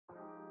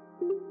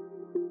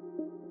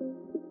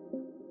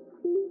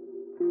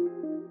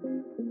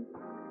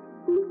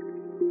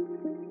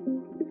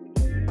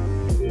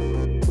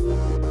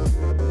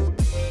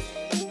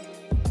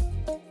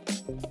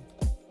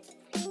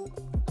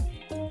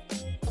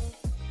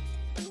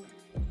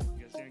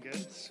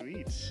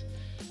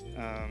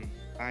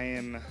I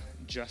am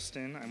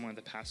Justin. I'm one of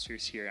the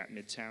pastors here at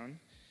Midtown,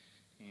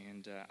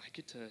 and I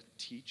get to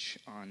teach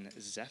on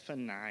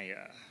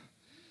Zephaniah.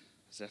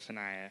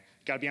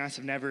 Gotta be honest,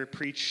 I've never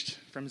preached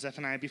from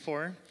Zephaniah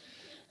before.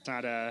 It's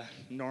not a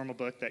normal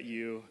book that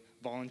you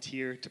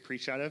volunteer to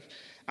preach out of.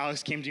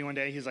 Alex came to me one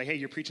day. He's like, "Hey,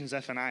 you're preaching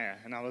Zephaniah,"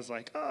 and I was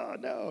like, "Oh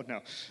no."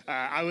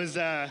 I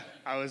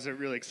was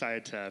really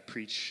excited to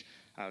preach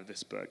out of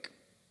this book.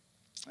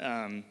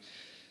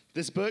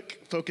 This book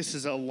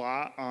focuses a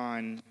lot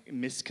on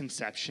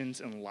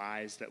misconceptions and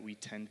lies that we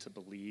tend to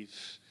believe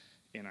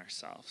in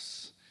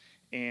ourselves.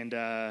 And,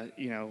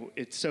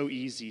 it's so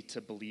easy to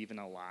believe in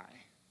a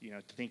lie,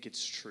 to think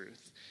it's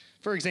truth.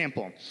 For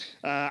example,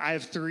 I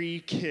have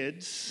 3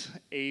 kids,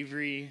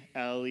 Avery,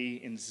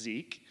 Ellie, and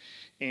Zeke.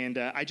 And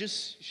I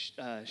just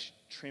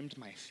trimmed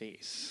my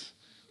face.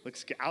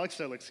 Looks good. Alex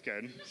said it looks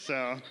good.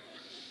 So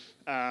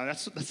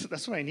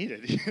that's what I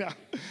needed.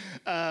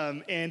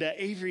 And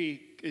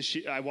Avery,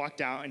 I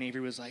walked out and Avery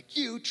was like,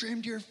 "You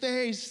trimmed your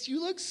face. You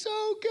look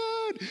so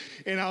good."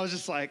 And I was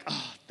just like,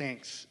 "Oh,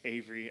 thanks,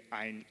 Avery.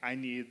 I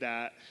needed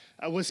that."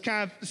 I was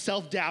kind of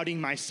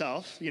self-doubting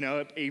myself.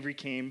 Avery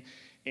came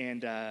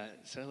and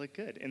said I looked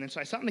good. And then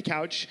so I sat on the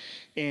couch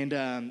and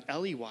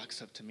Ellie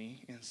walks up to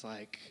me and it's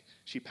like,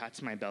 she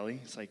pats my belly.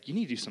 It's like, "You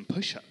need to do some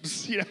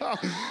push-ups,"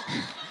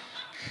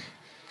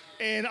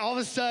 And all of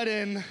a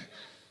sudden,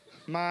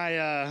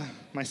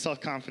 my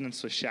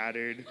self-confidence was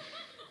shattered.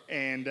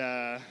 And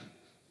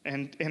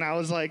I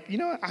was like,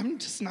 I'm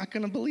just not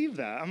going to believe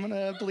that. I'm going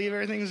to believe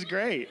everything's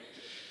great.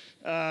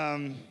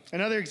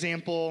 Another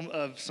example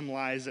of some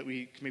lies that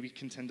we maybe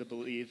can tend to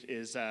believe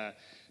is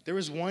there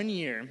was one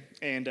year,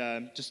 and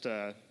I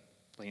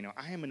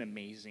am an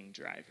amazing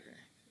driver,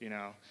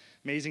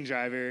 amazing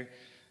driver.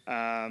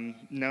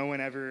 No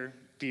one ever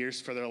fears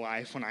for their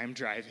life when I'm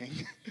driving.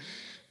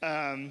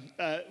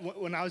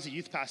 When I was a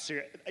youth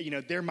pastor,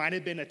 there might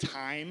have been a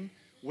time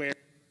where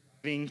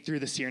through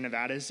the Sierra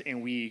Nevadas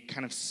and we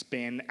kind of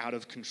spin out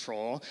of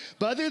control.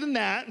 But other than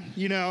that,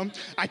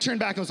 I turned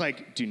back and was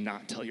like, "Do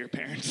not tell your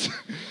parents."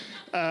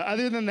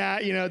 Other than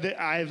that,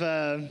 that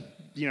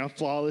I've,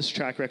 flawless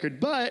track record.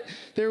 But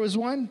there was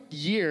one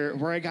year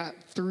where I got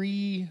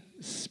 3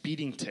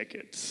 speeding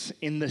tickets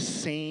in the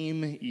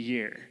same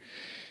year.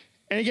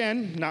 And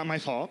again, not my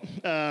fault.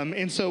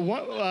 And so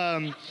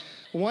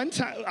one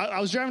time I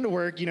was driving to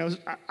work,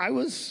 I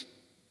was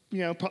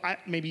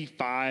maybe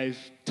 5,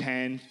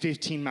 10,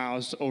 15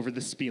 miles over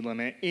the speed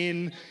limit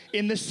in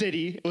the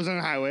city. It was on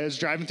a highway. I was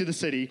driving through the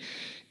city,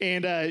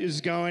 and it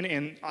was going,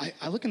 and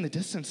I look in the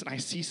distance, and I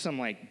see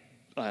some,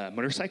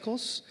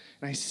 motorcycles,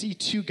 and I see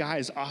 2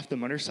 guys off the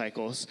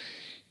motorcycles,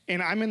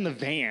 and I'm in the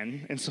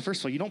van, and so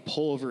first of all, you don't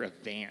pull over a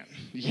van,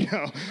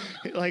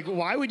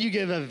 why would you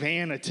give a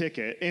van a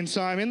ticket? And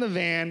so I'm in the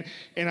van,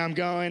 and I'm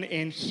going,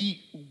 and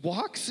he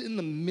walks in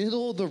the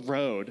middle of the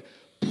road,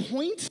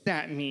 points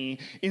at me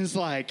and is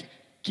like,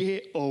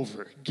 get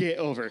over.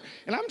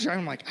 And I'm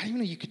driving, like, I didn't even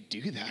know you could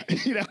do that,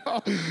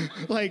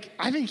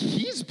 I think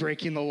he's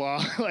breaking the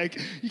law.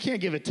 You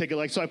can't give a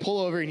ticket. So I pull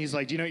over and he's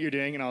like, "Do you know what you're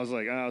doing?" And I was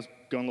like, "Oh, I was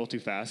going a little too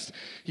fast."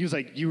 He was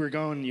like, "You were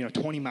going,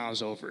 20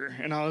 miles over."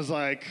 And I was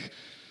like,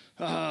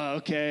 "Oh,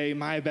 okay,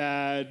 my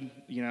bad,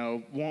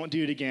 won't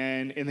do it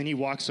again." And then he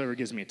walks over,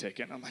 gives me a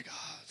ticket. And I'm like,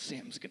 "Oh,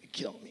 Sam's going to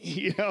kill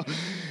me,"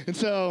 And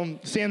so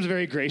Sam's a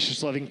very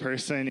gracious, loving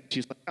person.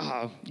 She's like,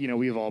 "Oh,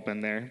 we've all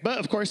been there." But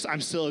of course,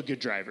 I'm still a good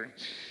driver.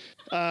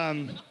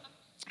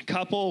 A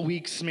couple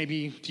weeks,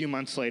 maybe a few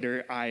months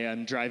later, I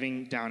am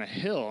driving down a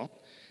hill.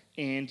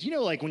 And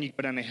when you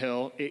go down a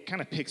hill, it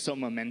kind of picks up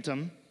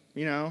momentum,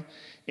 and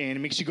it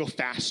makes you go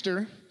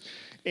faster.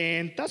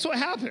 And that's what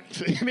happened.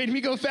 It made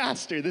me go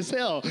faster, this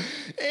hill.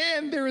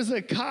 And there was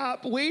a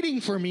cop waiting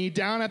for me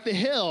down at the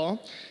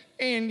hill,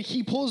 and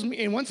he pulls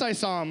me. And once I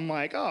saw him, I'm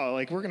like, "Oh,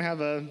 we're gonna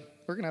have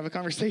a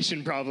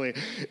conversation probably."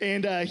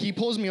 And he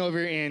pulls me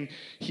over, and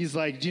he's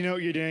like, "Do you know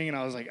what you're doing?" And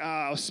I was like,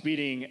 "I was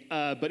speeding,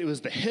 but it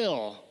was the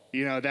hill,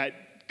 that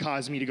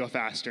caused me to go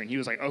faster." And he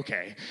was like,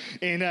 "Okay."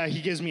 And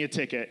he gives me a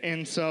ticket.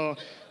 And so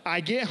I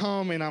get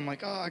home, and I'm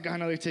like, "Oh, I got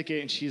another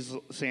ticket." And she's,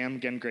 Sam,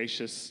 again,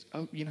 gracious.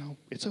 "Oh,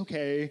 it's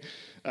okay.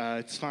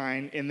 It's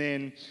fine." And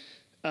then,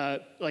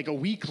 a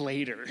week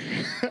later,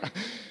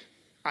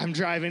 I'm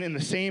driving in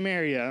the same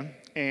area,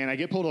 and I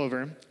get pulled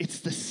over. It's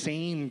the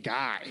same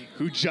guy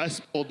who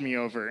just pulled me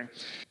over.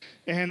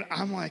 And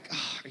I'm like,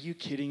 "Oh, are you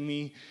kidding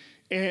me?"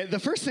 And the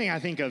first thing I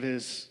think of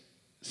is,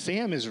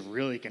 Sam is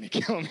really going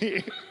to kill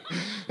me.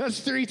 That's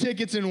 3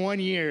 tickets in 1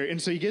 year.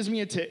 And so he gives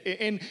me a ticket.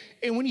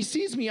 And when he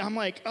sees me, I'm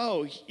like,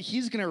 "Oh,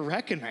 he's going to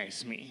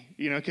recognize me,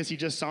 because he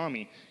just saw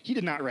me." He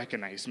did not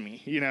recognize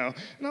me,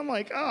 And I'm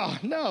like, "Oh,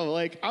 no."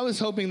 I was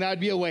hoping that would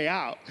be a way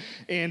out.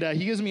 And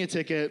he gives me a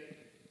ticket,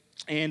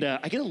 and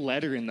I get a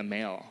letter in the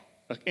mail.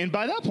 And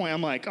by that point,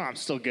 I'm like, "Oh, I'm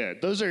still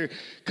good." Those are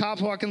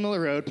cops walking in the middle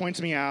of the road,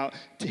 points me out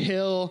to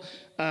hill.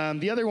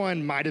 The other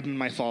one might have been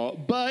my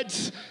fault,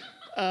 but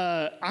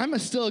I'm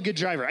still a good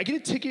driver. I get a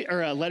ticket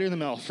or a letter in the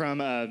mail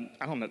from, I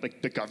don't know,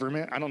 like the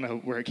government. I don't know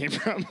where it came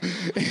from.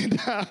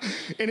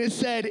 And it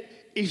said,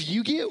 if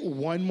you get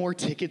one more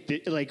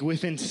ticket, like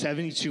within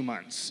 72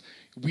 months,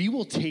 we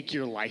will take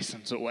your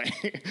license away.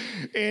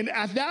 And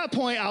at that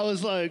point, I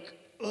was like,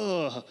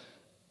 ugh,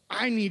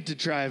 I need to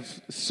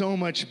drive so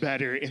much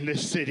better in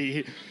this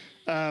city,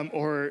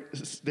 or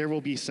there will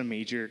be some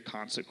major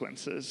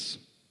consequences.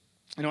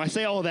 I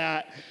say all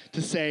that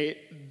to say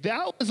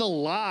that was a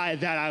lie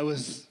that I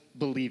was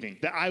believing,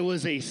 that I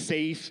was a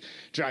safe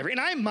driver. And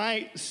I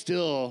might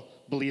still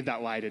believe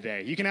that lie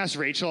today. You can ask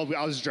Rachel.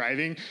 I was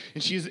driving,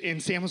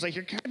 and Sam was like,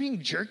 "You're kind of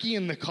being jerky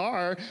in the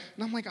car."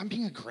 And I'm like, "I'm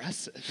being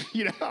aggressive."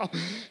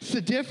 It's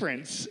a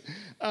difference.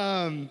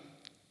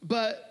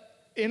 But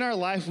in our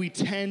life, we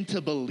tend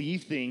to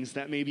believe things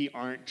that maybe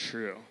aren't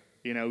true.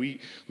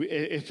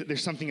 If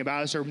there's something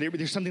about us, or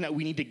there's something that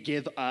we need to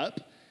give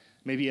up,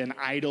 maybe an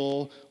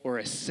idol or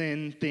a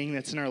sin thing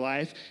that's in our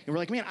life, and we're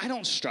like, man, I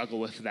don't struggle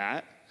with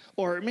that.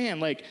 Or,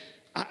 man, like,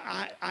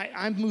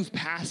 I moved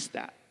past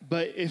that.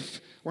 But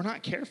if we're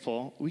not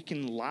careful, we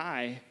can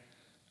lie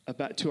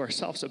to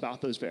ourselves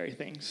about those very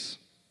things.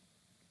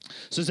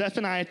 So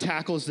Zephaniah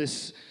tackles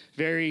this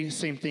very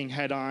same thing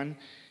head on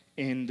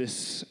in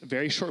this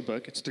very short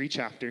book. It's 3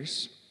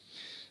 chapters.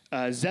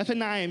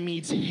 Zephaniah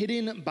means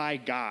hidden by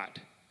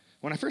God.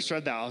 When I first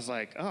read that, I was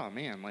like, oh,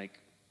 man,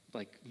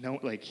 no,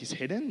 he's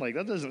hidden?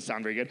 That doesn't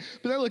sound very good.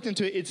 But then I looked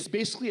into it. It's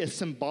basically a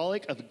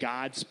symbolic of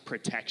God's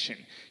protection.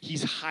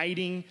 He's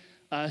hiding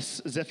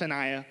us,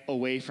 Zephaniah,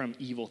 away from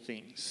evil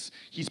things.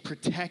 He's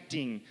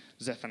protecting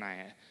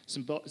Zephaniah,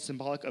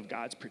 symbolic of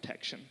God's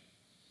protection.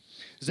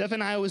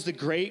 Zephaniah was the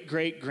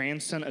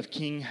great-great-grandson of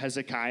King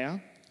Hezekiah.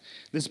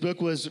 This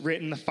book was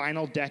written the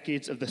final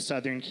decades of the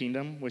southern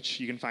kingdom, which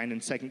you can find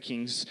in 2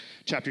 Kings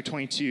chapter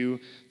 22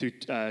 through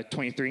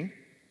 23.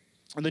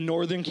 The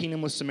northern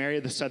kingdom was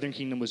Samaria. The southern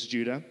kingdom was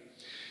Judah.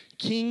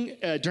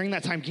 During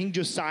that time, King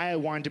Josiah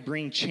wanted to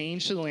bring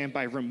change to the land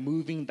by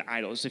removing the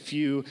idols. If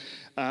you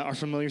are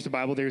familiar with the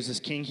Bible, there's this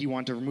king. He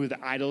wanted to remove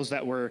the idols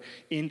that were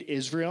in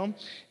Israel,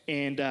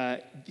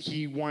 and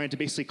he wanted to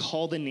basically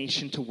call the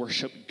nation to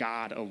worship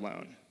God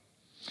alone.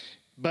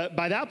 But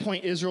by that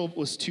point, Israel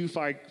was too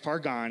far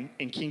gone,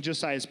 and King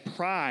Josiah's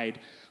pride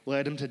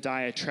led him to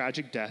die a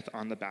tragic death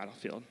on the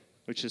battlefield,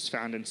 which is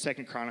found in 2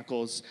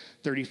 Chronicles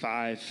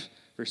 35,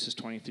 verses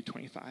 20 through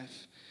 25.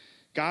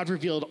 God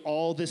revealed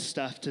all this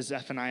stuff to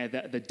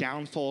Zephaniah, the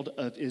downfall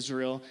of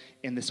Israel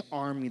and this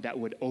army that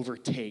would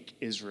overtake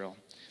Israel.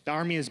 The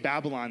army is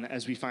Babylon,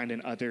 as we find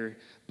in other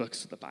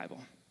books of the Bible.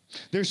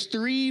 There's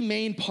 3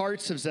 main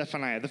parts of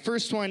Zephaniah. The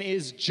first one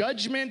is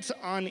judgment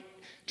on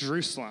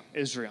Jerusalem,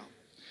 Israel.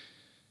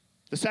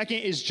 The second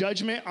is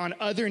judgment on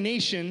other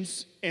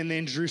nations, and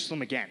then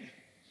Jerusalem again.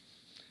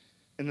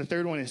 And the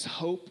third one is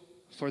hope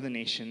for the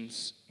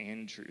nations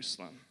and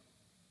Jerusalem.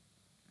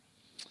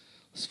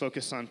 Let's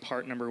focus on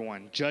part number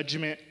 1,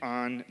 judgment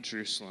on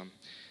Jerusalem.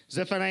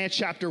 Zephaniah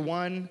chapter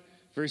 1,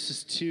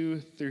 verses 2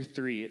 through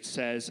 3, it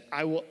says,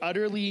 "I will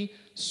utterly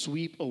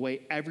sweep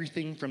away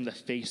everything from the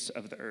face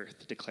of the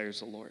earth, declares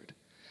the Lord.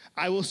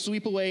 I will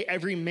sweep away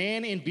every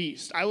man and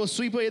beast. I will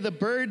sweep away the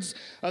birds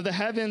of the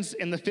heavens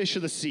and the fish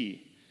of the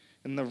sea,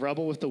 and the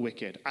rubble with the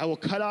wicked. I will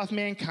cut off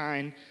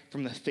mankind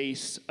from the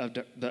face of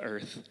the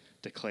earth,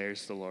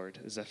 declares the Lord."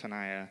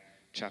 Zephaniah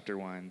chapter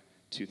 1,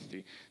 2 through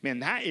 3. Man,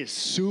 that is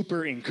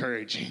super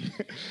encouraging.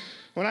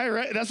 When I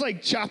read, that's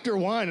like chapter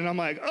 1, and I'm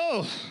like,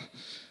 oh.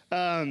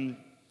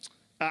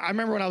 I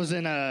remember when I was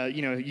in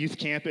youth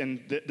camp, and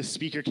the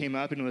speaker came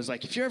up and was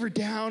like, if you're ever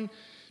down,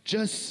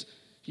 just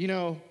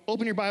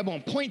open your Bible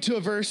and point to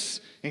a verse,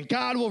 and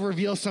God will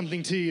reveal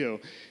something to you.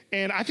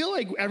 And I feel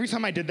like every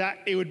time I did that,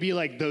 it would be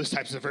like those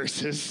types of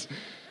verses.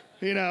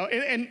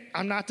 And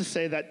I'm not to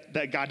say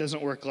that God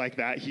doesn't work like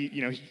that.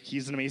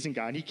 He's an amazing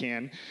God. He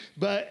can.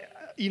 But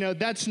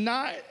that's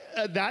not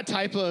that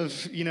type of,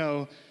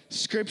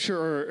 scripture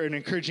or an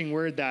encouraging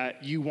word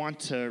that you want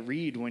to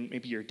read when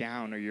maybe you're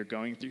down or you're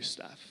going through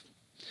stuff.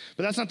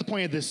 But that's not the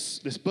point of this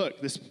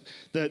book.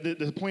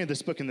 The point of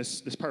this book and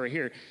this part right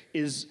here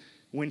is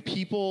when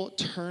people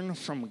turn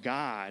from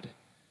God,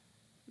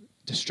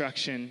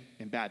 destruction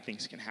and bad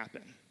things can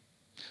happen.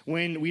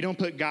 When we don't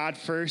put God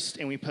first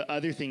and we put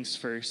other things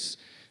first,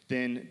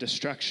 then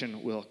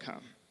destruction will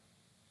come.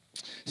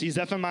 See,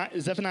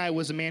 Zephaniah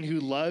was a man who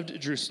loved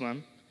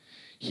Jerusalem.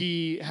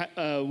 He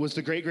was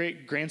the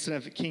great-great-grandson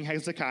of King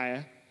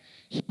Hezekiah.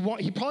 He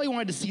probably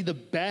wanted to see the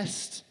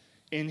best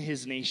in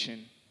his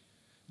nation,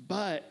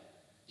 but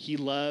he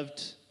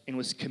loved and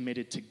was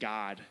committed to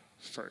God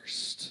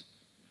first,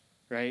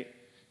 right?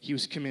 He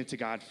was committed to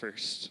God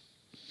first.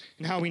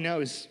 And how we know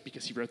is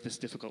because he wrote this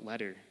difficult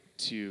letter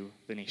to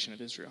the nation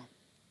of Israel.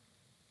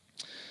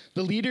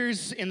 The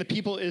leaders and the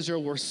people of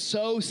Israel were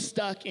so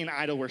stuck in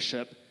idol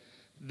worship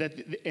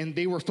and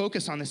they were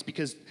focused on this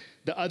because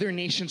the other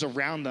nations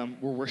around them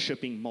were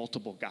worshiping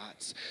multiple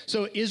gods.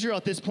 So Israel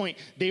at this point,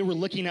 they were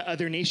looking at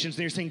other nations and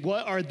they were saying,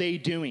 what are they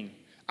doing?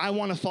 I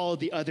want to follow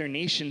the other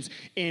nations.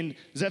 And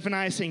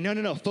Zephaniah is saying,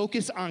 no,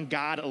 focus on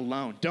God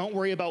alone. Don't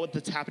worry about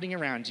what's happening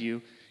around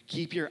you.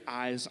 Keep your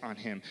eyes on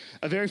him.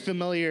 A very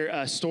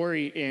familiar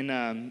story in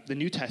the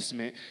New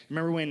Testament.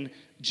 Remember when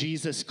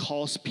Jesus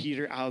calls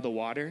Peter out of the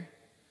water?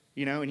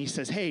 And he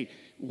says, hey,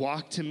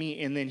 walk to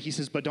me. And then he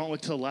says, but don't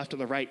look to the left or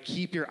the right.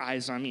 Keep your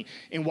eyes on me.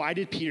 And why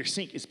did Peter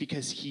sink? It's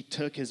because he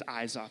took his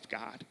eyes off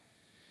God.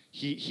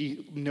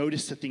 He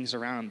noticed the things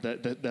around,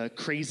 the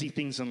crazy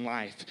things in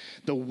life,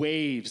 the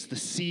waves, the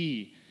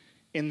sea.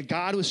 And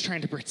God was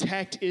trying to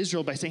protect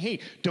Israel by saying,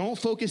 hey, don't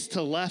focus to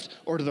the left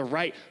or to the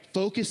right.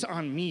 Focus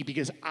on me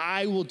because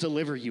I will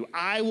deliver you.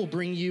 I will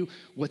bring you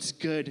what's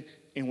good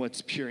and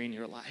what's pure in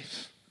your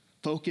life.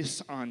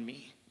 Focus on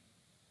me.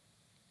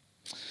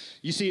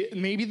 You see,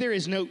 maybe there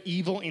is no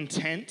evil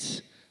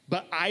intent,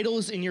 but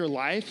idols in your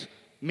life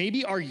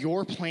maybe are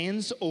your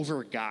plans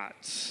over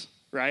God's,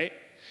 right?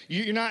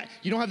 You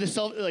don't have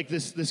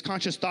this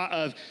conscious thought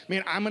of,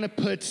 man, I'm going to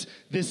put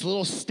this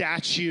little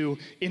statue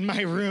in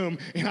my room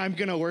and I'm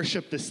going to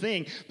worship this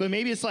thing. But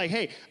maybe it's like,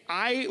 hey,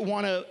 I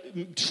want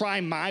to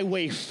try my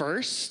way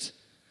first.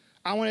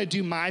 I want to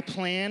do my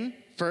plan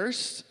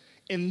first.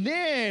 And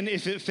then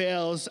if it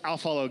fails, I'll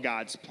follow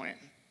God's plan,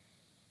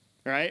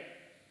 right?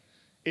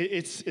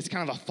 It's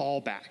kind of a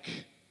fallback.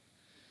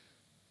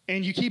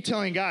 And you keep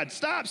telling God,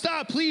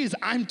 stop, please.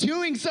 I'm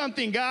doing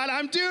something, God.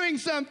 I'm doing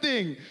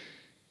something.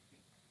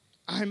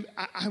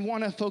 I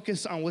want to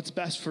focus on what's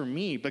best for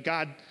me, but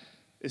God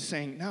is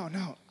saying,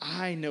 no,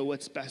 I know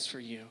what's best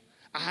for you.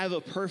 I have a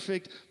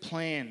perfect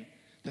plan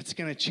that's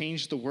going to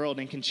change the world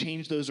and can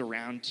change those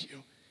around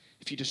you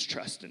if you just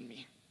trust in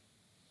me.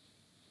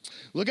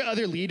 Look at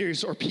other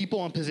leaders or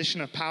people in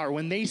position of power.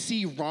 When they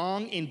see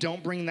wrong and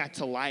don't bring that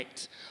to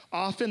light,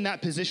 often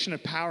that position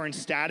of power and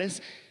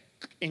status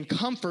and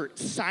comfort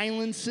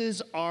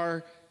silences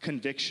our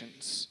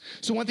convictions.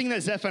 So one thing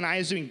that Zephaniah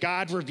is doing,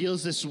 God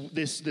reveals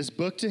this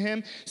book to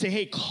him, say,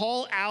 hey,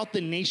 call out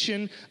the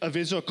nation of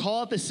Israel,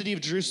 call out the city of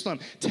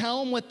Jerusalem,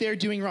 tell them what they're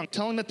doing wrong,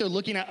 tell them that they're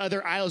looking at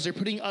other idols, they're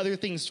putting other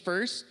things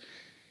first.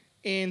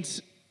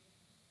 And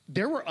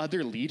there were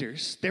other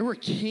leaders, there were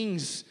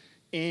kings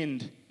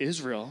in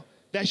Israel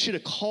that should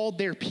have called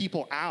their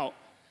people out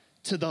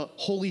to the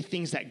holy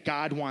things that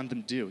God wanted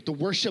them to do, to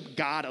worship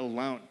God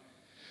alone.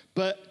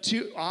 But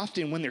too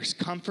often when there's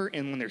comfort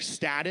and when there's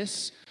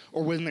status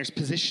or when there's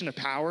position of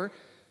power,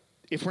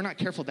 if we're not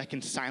careful, that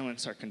can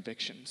silence our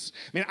convictions.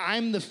 I mean,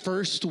 I'm the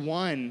first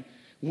one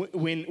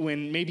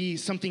when maybe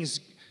something's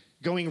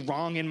going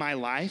wrong in my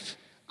life,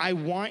 I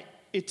want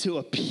it to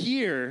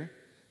appear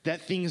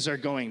that things are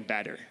going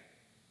better,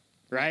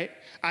 right?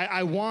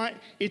 I want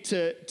it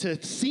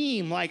to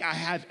seem like I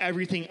have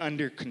everything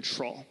under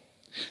control.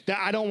 That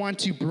I don't want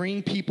to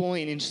bring people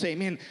in and say,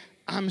 man,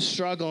 I'm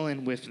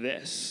struggling with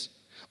this.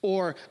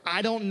 Or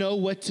I don't know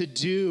what to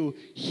do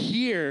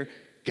here.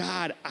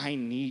 God, I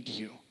need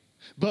you.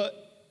 But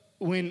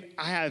when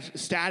I have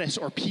status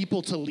or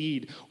people to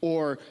lead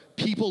or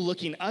people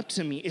looking up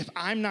to me, if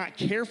I'm not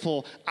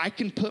careful, I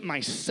can put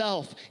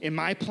myself and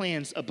my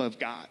plans above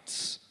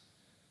God's.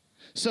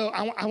 So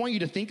I want you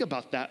to think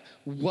about that.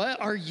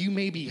 What are you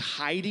maybe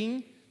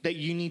hiding that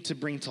you need to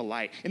bring to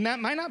light? And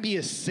that might not be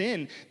a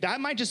sin. That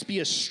might just be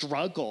a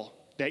struggle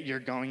that you're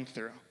going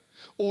through.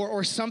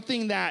 Or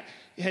something that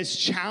has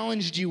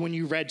challenged you when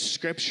you read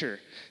scripture.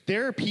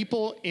 There are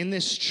people in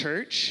this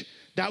church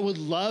that would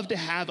love to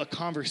have a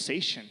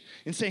conversation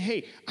and say,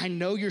 hey, I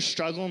know you're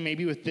struggling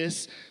maybe with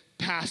this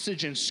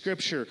passage in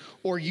scripture,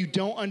 or you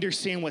don't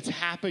understand what's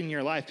happening in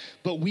your life,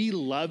 but we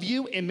love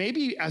you. And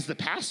maybe as the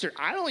pastor,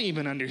 I don't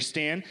even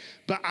understand,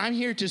 but I'm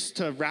here just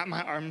to wrap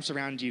my arms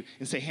around you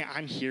and say, hey,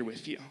 I'm here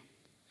with you.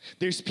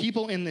 There's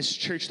people in this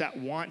church that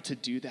want to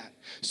do that.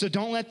 So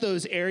don't let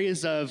those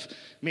areas of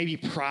maybe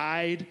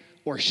pride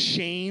or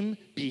shame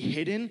be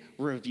hidden.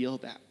 Reveal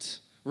that.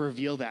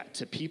 Reveal that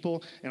to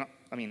people. And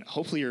I mean,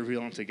 hopefully you're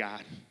revealing to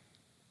God.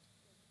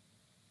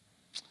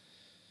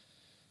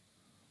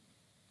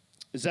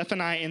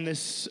 Zephaniah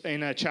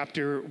in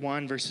chapter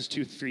 1, verses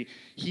 2-3,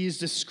 he's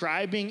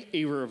describing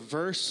a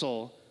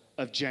reversal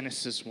of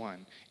Genesis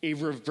 1, a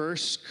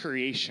reverse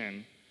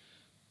creation,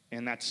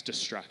 and that's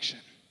destruction.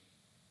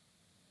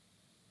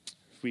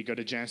 If we go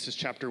to Genesis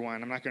chapter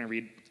 1, I'm not going to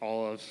read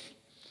all of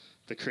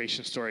the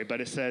creation story,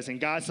 but it says, and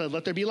God said,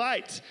 let there be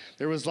light.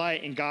 There was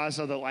light, and God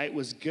saw the light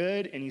was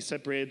good, and he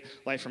separated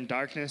light from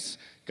darkness.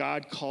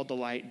 God called the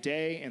light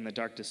day, and the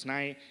darkness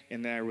night,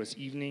 and there was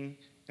evening,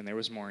 and there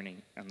was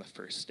morning on the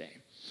first day.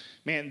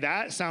 Man,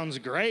 that sounds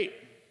great.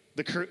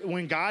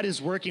 When God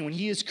is working, when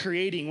he is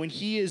creating, when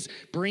he is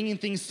bringing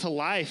things to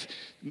life,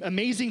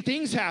 amazing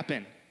things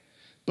happen.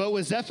 But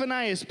what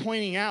Zephaniah is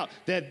pointing out,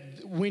 that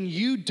when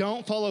you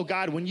don't follow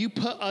God, when you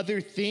put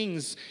other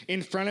things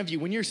in front of you,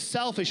 when you're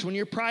selfish, when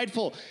you're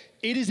prideful,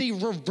 it is a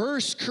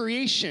reverse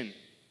creation.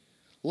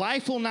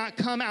 Life will not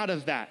come out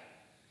of that.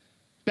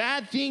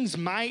 Bad things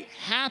might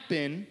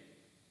happen,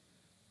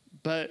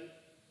 but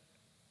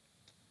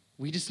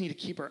we just need to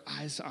keep our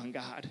eyes on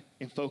God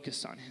and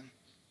focus on him.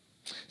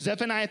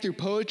 Zephaniah, through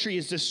poetry,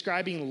 is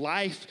describing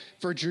life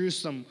for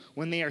Jerusalem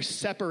when they are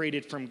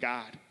separated from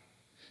God.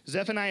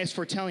 Zephaniah is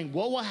foretelling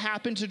what will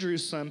happen to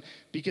Jerusalem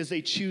because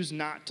they choose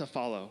not to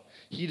follow.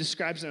 He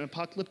describes an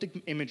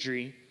apocalyptic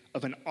imagery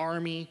of an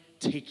army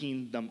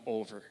taking them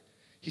over.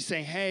 He's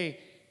saying, hey,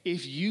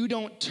 if you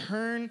don't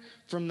turn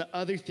from the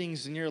other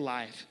things in your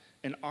life,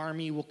 an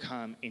army will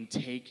come and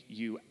take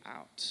you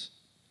out.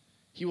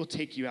 He will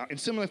take you out. In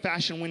similar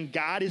fashion, when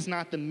God is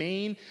not the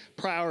main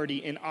priority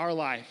in our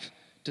life,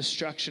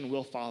 destruction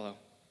will follow.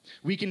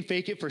 We can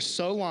fake it for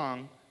so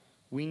long,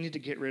 we need to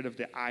get rid of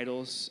the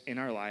idols in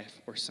our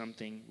life or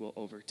something will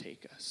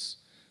overtake us.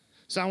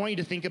 So I want you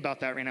to think about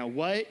that right now.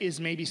 What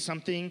is maybe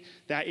something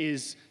that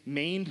is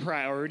main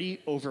priority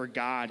over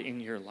God in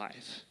your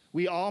life?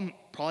 We all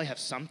probably have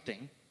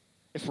something,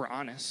 if we're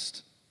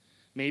honest.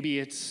 Maybe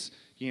it's,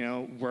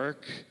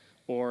 work,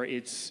 or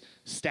it's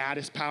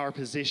status, power,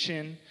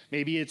 position.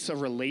 Maybe it's a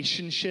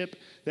relationship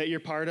that you're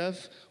part of.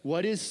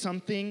 What is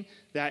something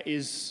that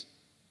is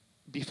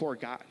before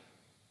God?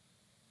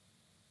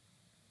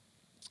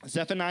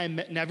 Zephaniah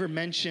never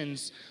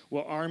mentions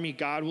what army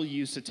God will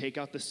use to take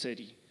out the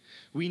city.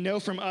 We know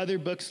from other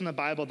books in the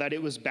Bible that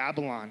it was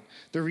Babylon.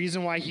 The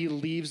reason why he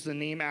leaves the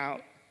name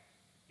out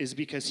is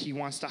because he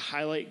wants to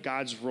highlight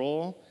God's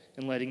role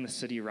in letting the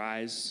city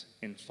rise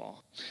and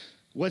fall.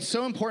 What's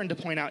so important to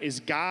point out is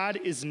God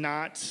is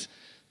not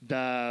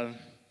the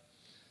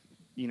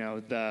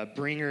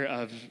bringer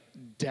of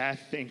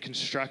death and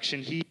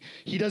construction.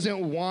 He doesn't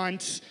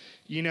want,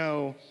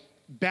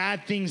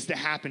 bad things to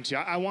happen to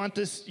you. I want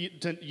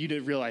you to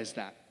realize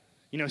that.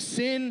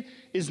 Sin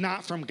is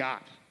not from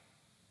God,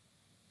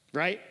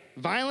 right?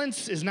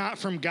 Violence is not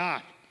from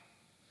God.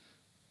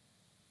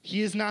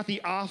 He is not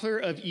the author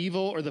of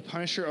evil or the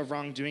punisher of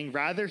wrongdoing.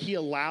 Rather, he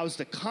allows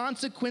the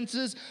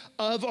consequences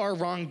of our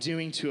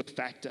wrongdoing to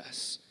affect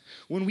us.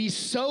 When we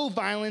sow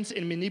violence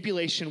and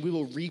manipulation, we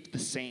will reap the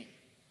same.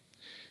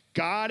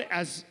 God,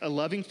 as a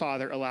loving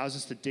father, allows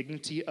us the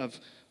dignity of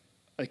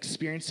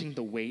experiencing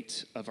the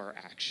weight of our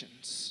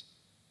actions.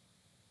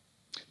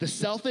 The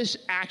selfish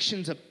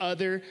actions of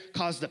others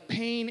cause the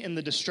pain and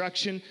the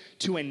destruction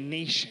to a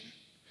nation.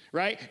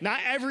 Right?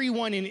 Not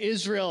everyone in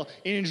Israel,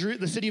 in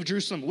the city of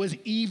Jerusalem, was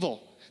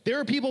evil. There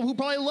were people who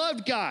probably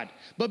loved God.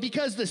 But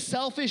because the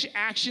selfish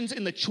actions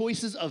and the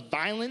choices of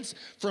violence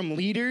from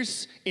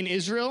leaders in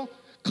Israel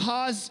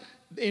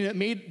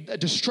made a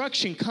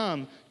destruction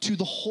come to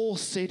the whole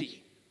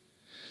city.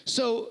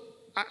 So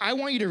I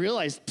want you to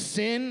realize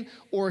sin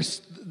or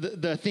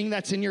the thing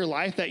that's in your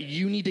life that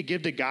you need to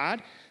give to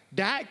God,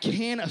 that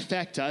can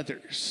affect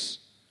others.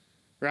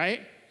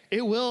 Right?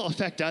 It will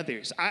affect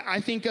others.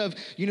 I think of,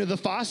 the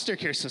foster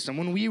care system.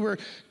 When we were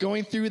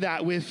going through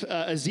that with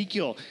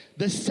Ezekiel,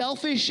 the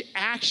selfish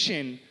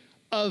action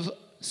of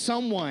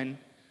someone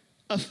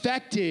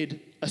affected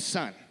a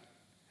son.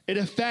 It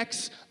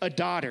affects a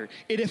daughter.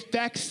 It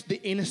affects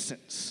the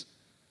innocence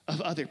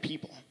of other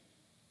people.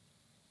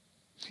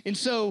 And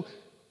so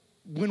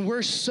when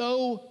we're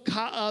so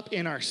caught up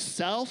in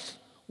ourself,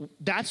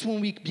 that's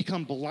when we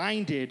become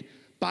blinded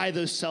by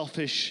those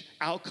selfish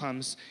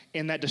outcomes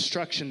and that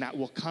destruction that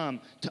will come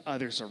to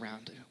others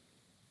around you.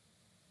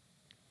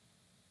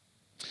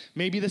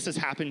 Maybe this has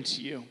happened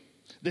to you.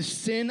 The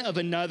sin of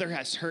another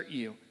has hurt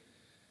you.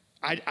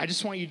 I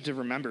just want you to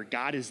remember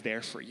God is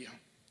there for you,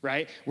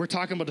 right? We're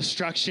talking about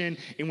destruction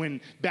and when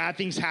bad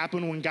things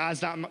happen, when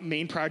God's not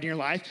main priority in your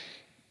life.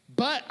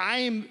 But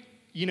I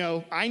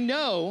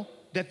know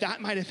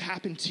that might have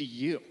happened to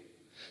you.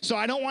 So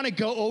I don't want to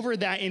go over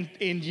that and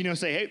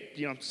say,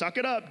 hey, suck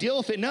it up, deal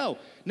with it. No,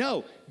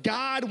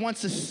 God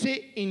wants to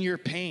sit in your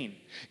pain.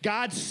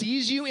 God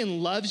sees you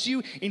and loves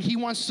you, and he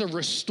wants to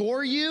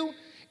restore you,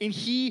 and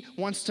he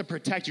wants to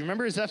protect you.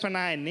 Remember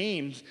Zephaniah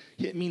named,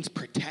 it means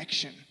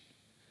protection.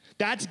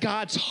 That's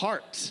God's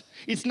heart.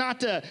 It's not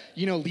to,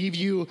 leave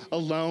you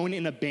alone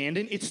and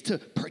abandoned. It's to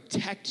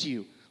protect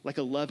you like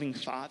a loving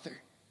father.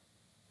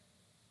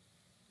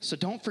 So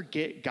don't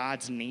forget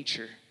God's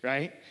nature,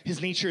 right?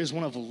 His nature is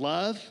one of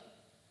love,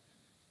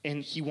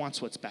 and he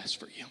wants what's best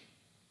for you.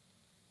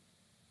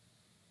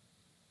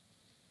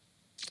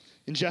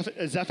 In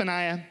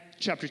Zephaniah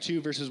chapter 2,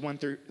 verses 1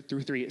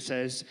 through 3, it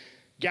says,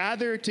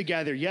 gather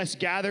together, yes,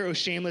 gather, O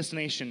shameless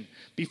nation,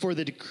 before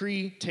the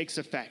decree takes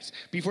effect,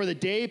 before the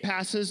day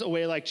passes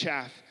away like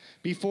chaff,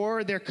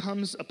 before there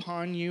comes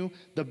upon you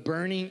the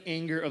burning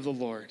anger of the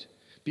Lord,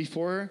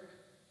 before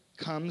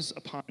comes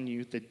upon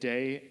you the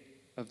day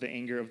of the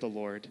anger of the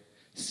Lord.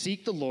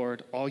 Seek the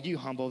Lord, all you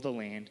humble of the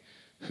land,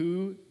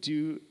 who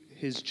do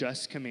his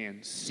just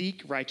commands.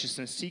 Seek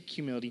righteousness, seek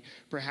humility.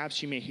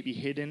 Perhaps you may be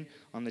hidden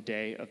on the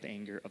day of the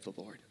anger of the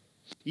Lord.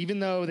 Even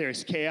though there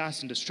is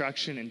chaos and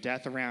destruction and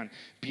death around,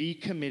 be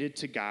committed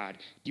to God.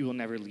 He will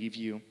never leave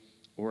you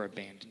or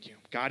abandon you.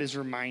 God is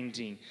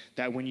reminding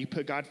that when you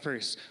put God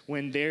first,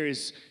 when there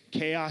is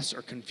chaos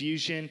or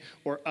confusion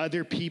or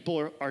other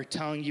people are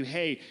telling you,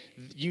 hey,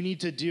 you need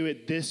to do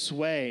it this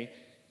way,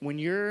 when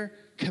you're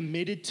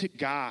committed to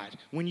God,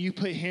 when you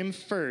put him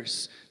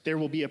first, there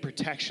will be a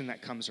protection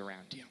that comes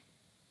around you.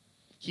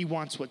 He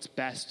wants what's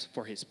best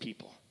for his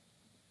people.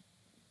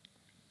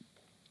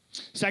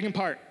 Second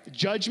part,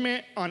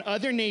 judgment on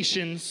other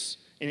nations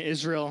in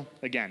Israel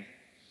again.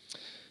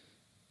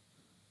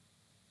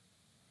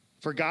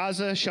 For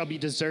Gaza shall be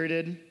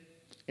deserted,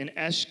 and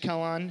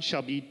Ashkelon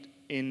shall be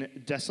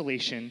in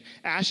desolation.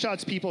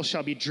 Ashdod's people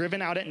shall be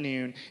driven out at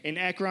noon, and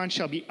Ekron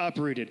shall be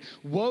uprooted.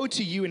 Woe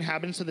to you,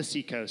 inhabitants of the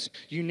seacoast,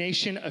 you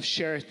nation of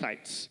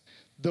Cherethites.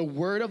 The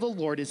word of the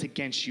Lord is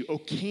against you, O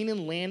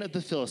Canaan, land of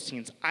the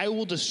Philistines. I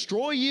will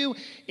destroy you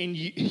and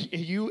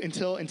you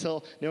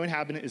until no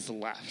inhabitant is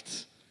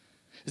left.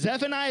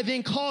 Zephaniah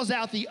then calls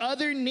out the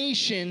other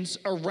nations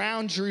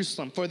around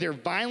Jerusalem for their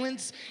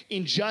violence,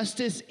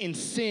 injustice, and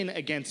sin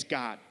against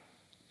God.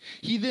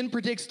 He then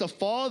predicts the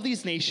fall of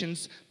these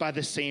nations by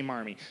the same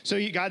army. So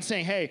God's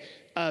saying, hey,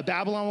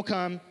 Babylon will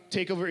come,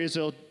 take over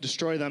Israel,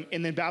 destroy them,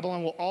 and then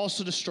Babylon will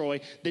also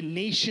destroy the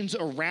nations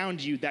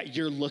around you that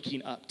you're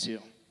looking up to.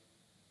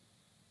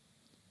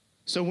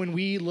 So when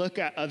we look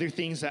at other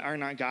things that are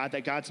not God,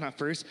 that God's not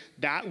first,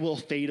 that will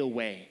fade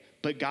away,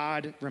 but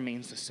God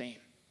remains the same.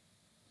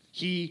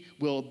 He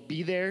will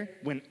be there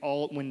when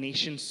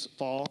nations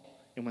fall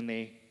and when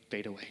they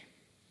fade away.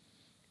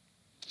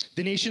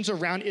 The nations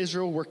around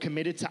Israel were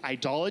committed to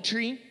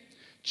idolatry,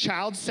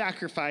 child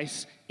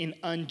sacrifice, and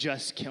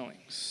unjust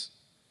killings.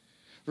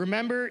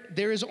 Remember,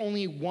 there is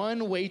only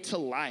one way to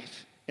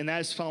life, and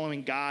that is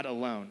following God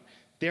alone.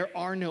 There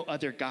are no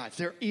other gods.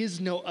 There is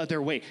no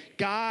other way.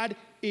 God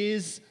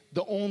is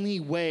the only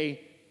way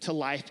to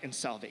life and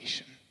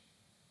salvation.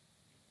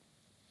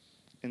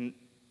 And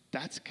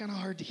that's kind of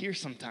hard to hear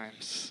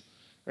sometimes,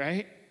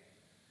 right?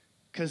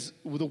 Because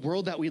the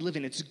world that we live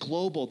in, it's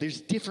global.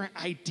 There's different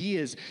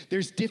ideas.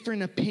 There's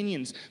different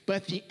opinions. But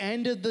at the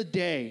end of the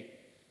day,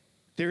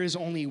 there is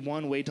only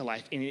one way to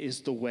life, and it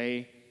is the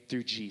way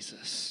through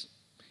Jesus.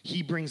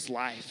 He brings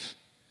life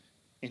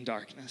in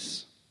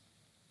darkness.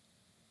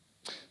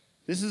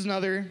 This is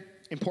another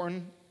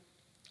important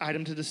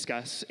item to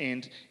discuss,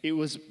 and it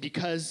was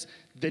because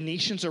the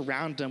nations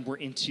around them were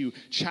into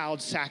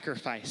child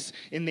sacrifice,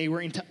 and they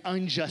were into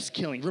unjust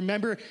killing.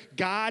 Remember,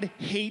 God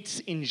hates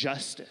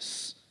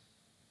injustice.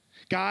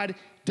 God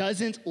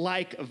doesn't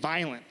like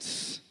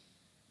violence,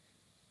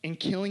 and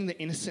killing the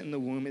innocent in the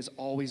womb is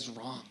always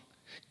wrong.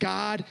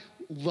 God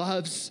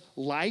loves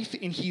life,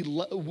 and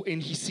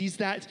he sees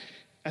that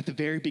at the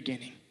very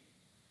beginning.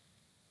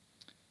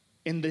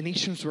 And the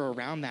nations were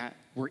around that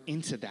were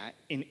into that,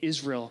 and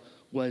Israel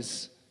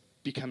was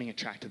becoming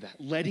attracted to that,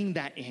 letting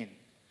that in.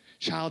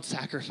 Child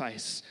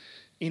sacrifice,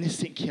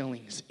 innocent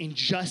killings,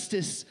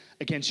 injustice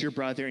against your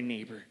brother and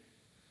neighbor.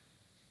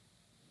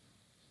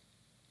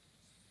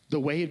 The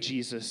way of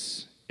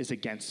Jesus is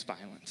against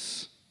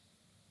violence.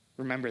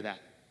 Remember that.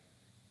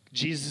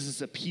 Jesus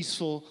is a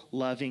peaceful,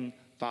 loving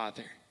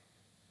Father.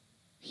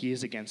 He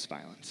is against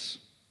violence.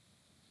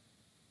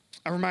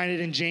 I'm reminded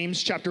in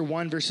James chapter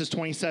 1, verses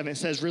 27, it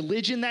says,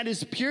 religion that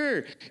is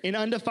pure and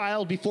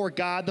undefiled before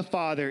God the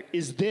Father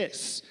is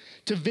this,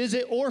 to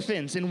visit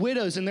orphans and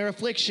widows in their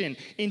affliction,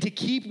 and to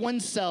keep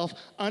oneself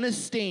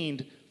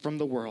unstained from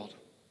the world.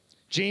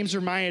 James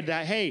reminded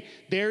that, hey,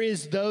 there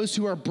is those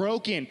who are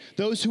broken,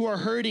 those who are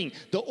hurting,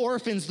 the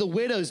orphans, the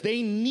widows.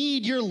 They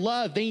need your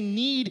love. They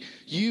need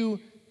you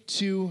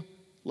to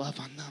love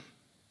on them.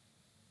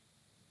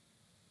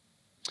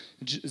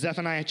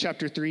 Zephaniah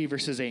chapter 3,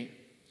 verses 8.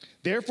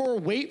 Therefore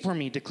wait for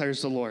me,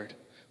 declares the Lord,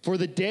 for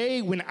the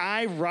day when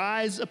I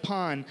rise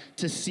upon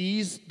to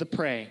seize the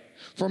prey.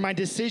 For my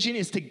decision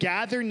is to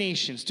gather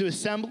nations, to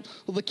assemble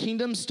the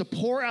kingdoms, to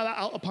pour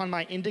out upon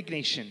my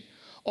indignation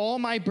all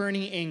my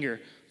burning anger,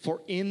 for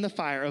in the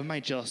fire of my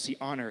jealousy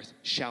on earth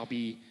shall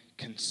be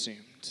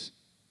consumed.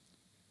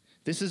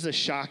 This is a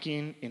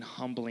shocking and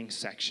humbling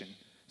section.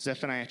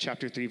 Zephaniah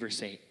chapter 3,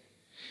 verse 8.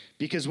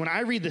 Because when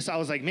I read this, I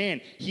was like,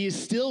 man, he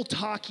is still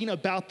talking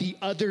about the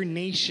other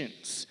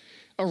nations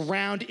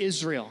around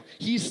Israel.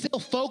 He's still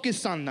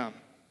focused on them.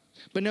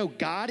 But no,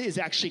 God is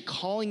actually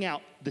calling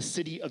out the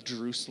city of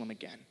Jerusalem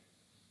again.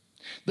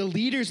 The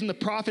leaders and the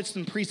prophets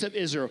and priests of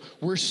Israel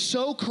were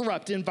so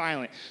corrupt and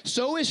violent,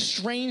 so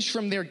estranged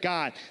from their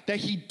God,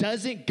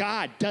 that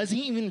God doesn't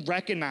even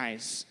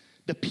recognize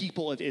the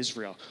people of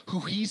Israel,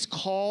 who he's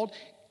called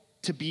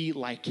to be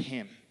like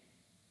him.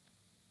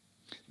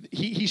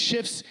 He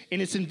shifts,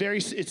 and it's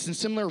in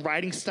similar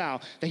writing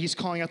style that he's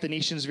calling out the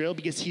nation of Israel,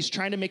 because he's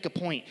trying to make a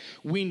point.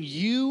 When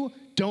you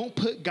don't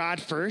put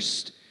God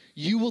first,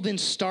 you will then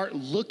start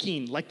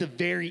looking like the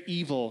very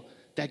evil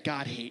that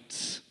God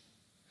hates.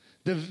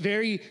 The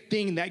very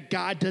thing that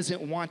God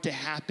doesn't want to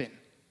happen.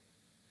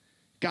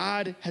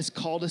 God has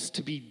called us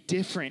to be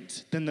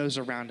different than those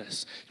around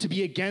us, to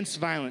be against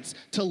violence,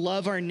 to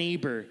love our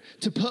neighbor,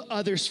 to put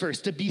others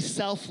first, to be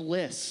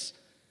selfless.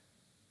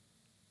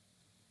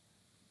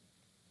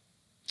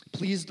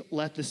 Please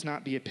let this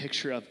not be a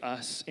picture of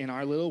us in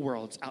our little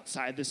worlds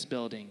outside this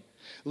building.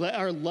 Let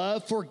our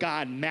love for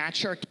God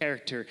match our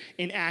character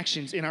in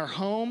actions in our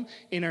home,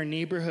 in our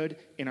neighborhood,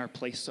 in our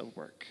place of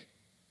work.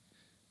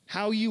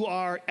 How you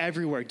are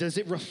everywhere, does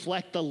it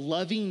reflect the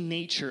loving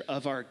nature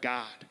of our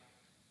God?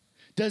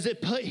 Does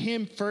it put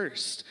him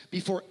first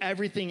before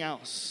everything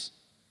else?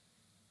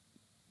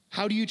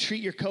 How do you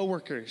treat your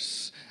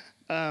coworkers?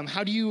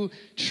 How do you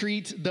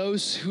treat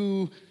those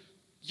who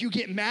you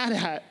get mad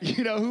at,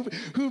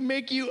 who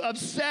make you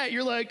upset?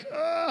 You're like,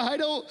 I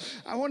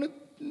want to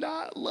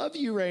not love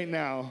you right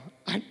now.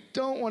 I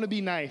don't want to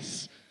be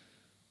nice.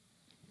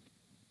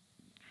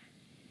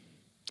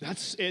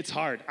 It's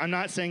hard. I'm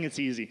not saying it's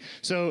easy.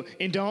 So,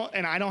 and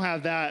I don't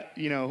have that,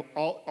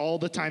 all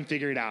the time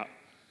figured out.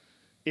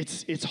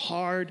 It's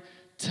hard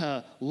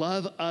to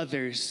love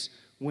others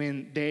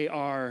when they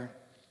are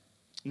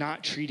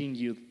not treating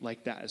you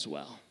like that as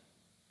well.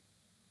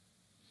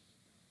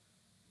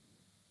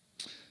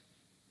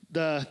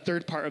 The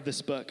third part of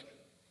this book,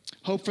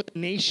 hope for the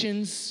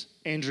nations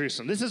and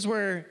Jerusalem. This is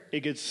where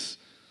it gets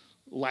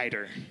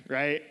lighter,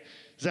 right?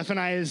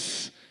 Zephaniah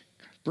is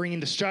bringing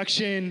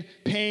destruction,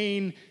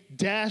 pain,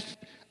 death.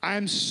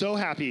 I'm so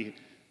happy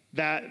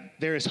that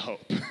there is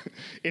hope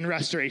in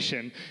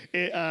restoration.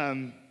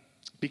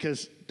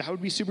 Because that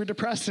would be super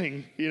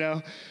depressing,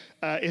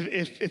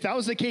 If that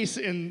was the case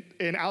and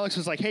Alex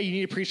was like, hey, you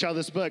need to preach out of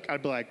this book,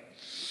 I'd be like,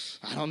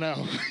 I don't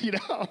know,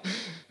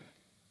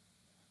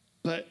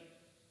 But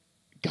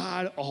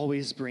God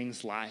always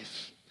brings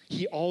life.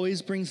 He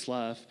always brings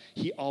love.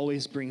 He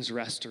always brings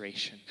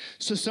restoration.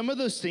 So some of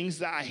those things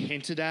that I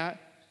hinted at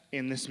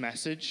in this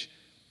message,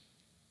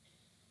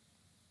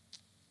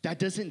 that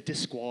doesn't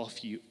disqualify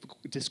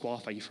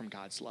you from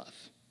God's love.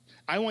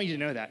 I want you to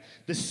know that.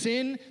 The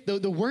sin,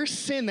 the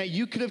worst sin that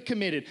you could have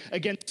committed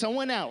against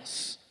someone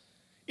else,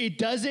 it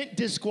doesn't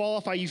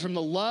disqualify you from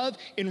the love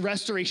and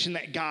restoration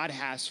that God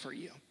has for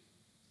you.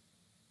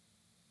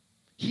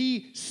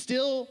 He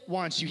still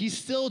wants you. He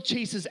still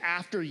chases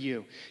after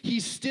you. He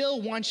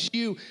still wants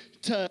you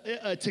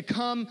to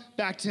come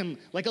back to him.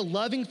 Like a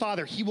loving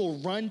father, he will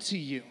run to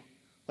you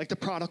like the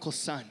prodigal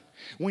son.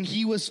 When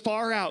he was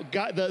far out,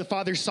 the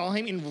father saw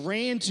him and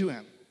ran to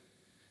him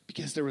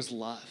because there was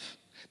love.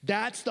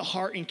 That's the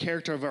heart and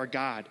character of our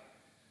God.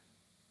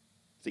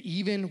 That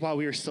even while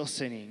we were still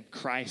sinning,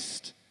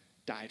 Christ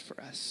died for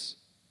us.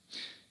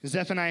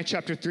 Zephaniah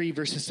chapter 3,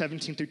 verses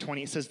 17 through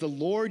 20, it says, the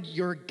Lord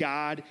your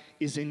God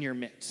is in your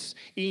midst,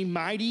 a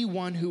mighty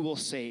one who will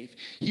save.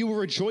 He will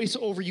rejoice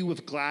over you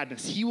with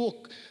gladness. He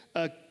will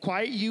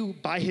quiet you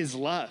by his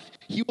love.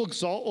 He will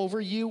exalt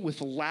over you with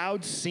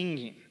loud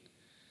singing.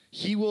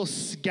 He will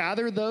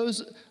gather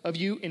those of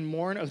you in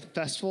mourn of the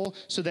festival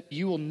so that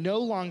you will no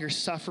longer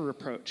suffer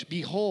reproach.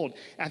 Behold,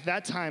 at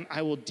that time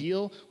I will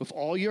deal with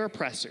all your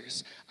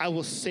oppressors. I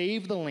will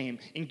save the lame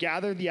and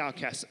gather the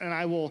outcasts, and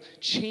I will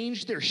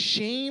change their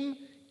shame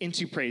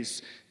into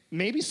praise.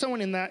 Maybe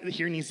someone in that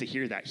here needs to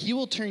hear that. He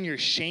will turn your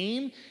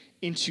shame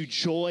into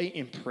joy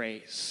and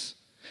praise.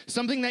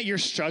 Something that you're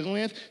struggling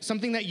with,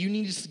 something that you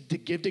need to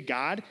give to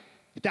God,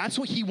 that's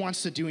what he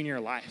wants to do in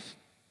your life.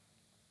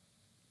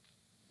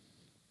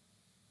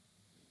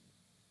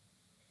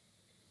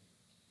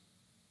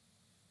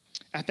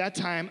 At that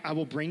time, I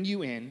will bring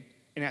you in,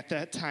 and at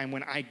that time,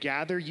 when I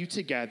gather you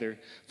together,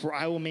 for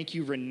I will make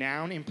you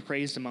renowned and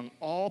praised among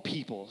all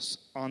peoples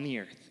on the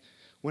earth,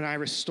 when I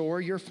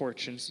restore your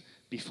fortunes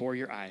before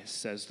your eyes,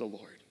 says the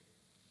Lord.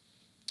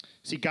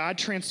 See, God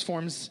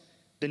transforms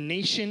the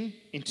nation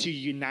into a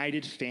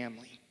united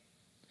family.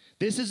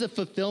 This is a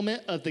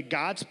fulfillment of the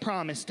God's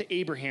promise to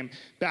Abraham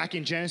back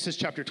in Genesis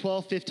chapter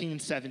 12, 15,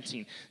 and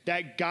 17,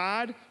 that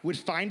God would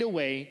find a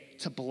way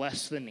to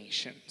bless the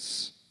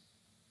nations.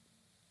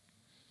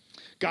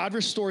 God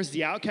restores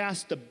the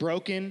outcast, the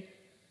broken.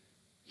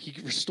 He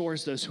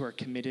restores those who are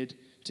committed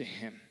to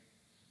him.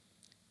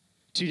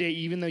 Today,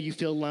 even though you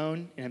feel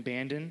alone and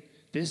abandoned,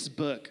 this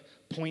book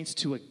points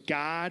to a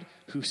God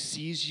who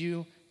sees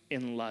you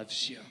and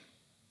loves you.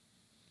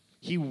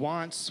 He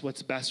wants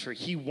what's best for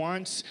you. He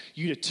wants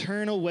you to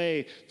turn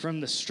away from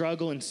the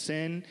struggle and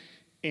sin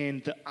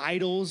and the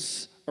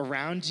idols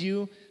around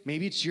you.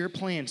 Maybe it's your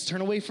plans.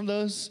 Turn away from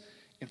those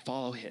and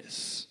follow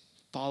his.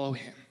 Follow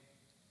him.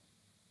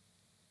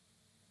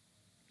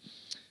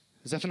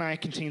 Zephaniah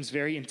contains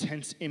very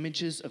intense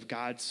images of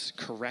God's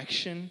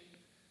correction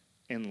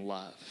and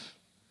love.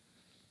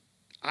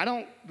 I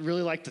don't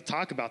really like to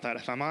talk about that,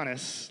 if I'm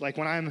honest. Like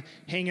when I'm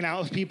hanging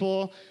out with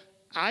people,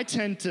 I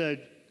tend to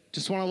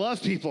just want to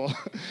love people.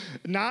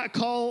 Not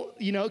tell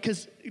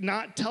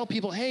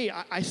people, hey,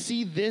 I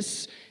see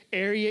this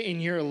area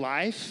in your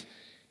life,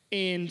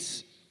 and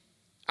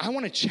I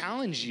want to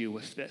challenge you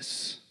with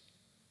this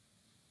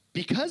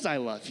because I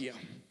love you,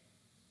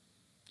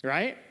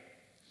 right?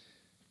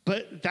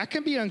 But that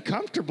can be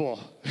uncomfortable,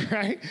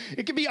 right?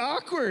 It can be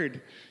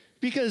awkward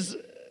because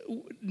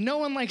no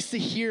one likes to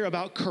hear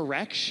about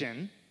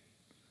correction,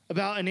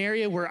 about an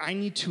area where I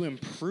need to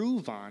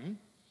improve on.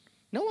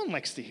 No one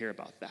likes to hear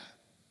about that.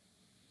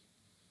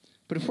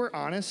 But if we're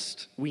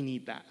honest, we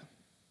need that.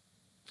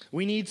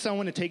 We need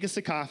someone to take us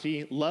to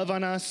coffee, love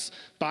on us,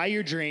 buy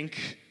your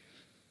drink,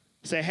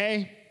 say,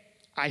 hey,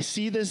 I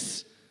see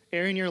this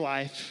area in your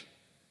life,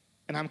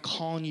 and I'm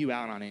calling you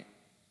out on it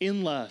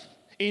in love.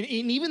 And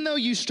even though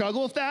you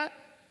struggle with that,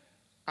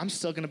 I'm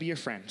still going to be your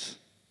friend.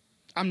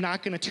 I'm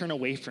not going to turn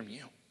away from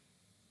you.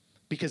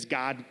 because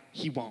God,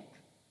 he won't.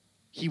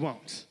 He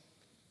won't.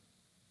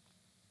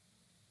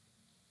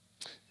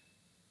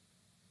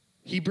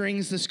 He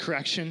brings this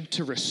correction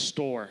to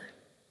restore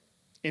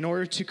in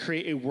order to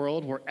create a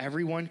world where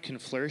everyone can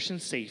flourish in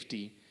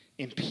safety,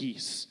 in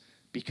peace,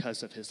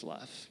 because of his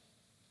love.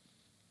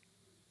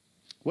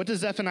 What does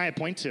Zephaniah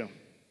point to?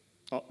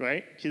 Oh,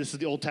 right? This is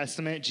the Old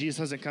Testament. Jesus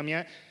hasn't come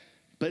yet.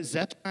 But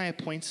Zephaniah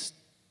points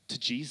to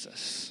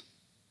Jesus,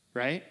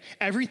 right?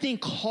 Everything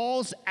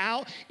calls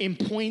out and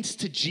points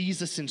to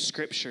Jesus in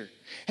Scripture.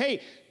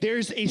 Hey,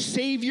 there's a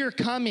Savior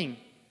coming.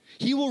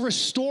 He will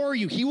restore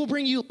you. He will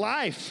bring you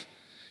life.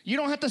 You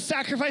don't have to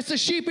sacrifice the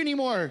sheep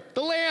anymore,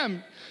 the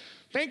lamb.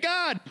 Thank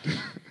God.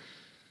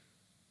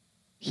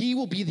 He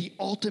will be the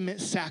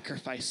ultimate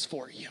sacrifice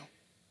for you.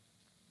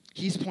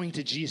 He's pointing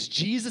to Jesus.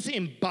 Jesus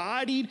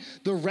embodied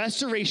the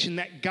restoration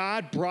that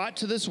God brought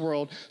to this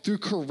world through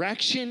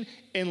correction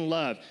and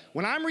love.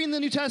 When I'm reading the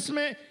New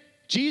Testament,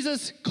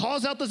 Jesus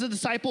calls out the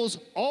disciples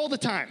all the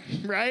time,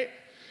 right?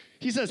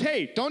 He says,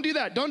 hey, don't do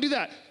that. Don't do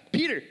that.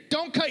 Peter,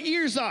 don't cut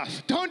ears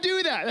off. Don't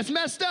do that. That's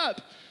messed up.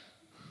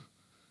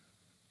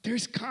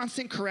 There's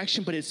constant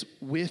correction, but it's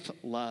with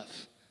love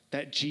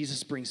that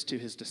Jesus brings to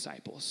his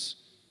disciples.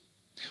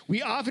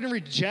 We often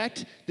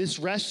reject this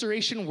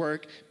restoration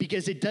work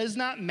because it does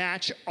not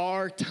match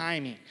our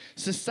timing,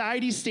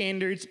 society's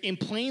standards, and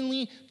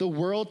plainly the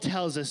world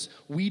tells us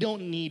we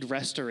don't need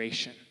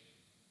restoration.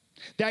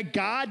 That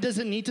God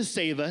doesn't need to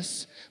save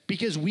us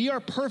because we are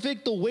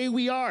perfect the way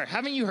we are.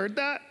 Haven't you heard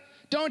that?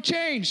 Don't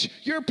change.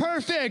 You're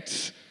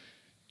perfect.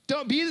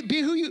 Don't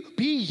be who you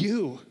be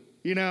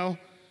you know?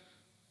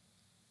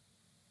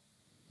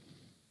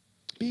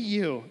 Be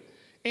you.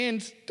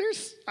 And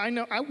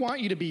I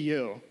want you to be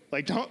you.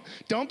 Like,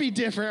 don't be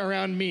different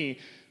around me.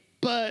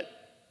 But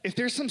if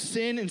there's some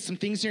sin and some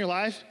things in your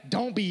life,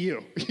 don't be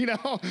you, you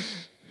know?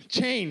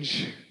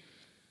 Change.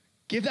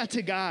 Give that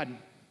to God.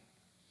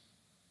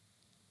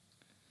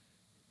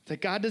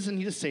 That God doesn't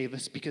need to save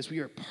us because we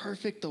are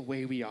perfect the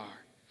way we are.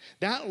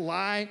 That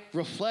lie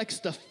reflects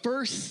the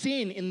first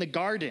sin in the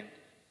garden.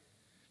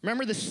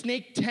 Remember, the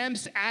snake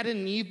tempts Adam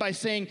and Eve by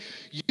saying,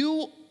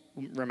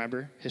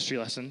 remember, history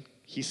lesson,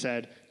 he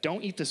said,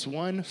 don't eat this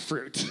one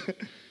fruit.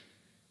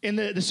 And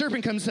the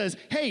serpent comes and says,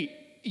 hey,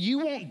 you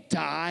won't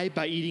die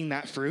by eating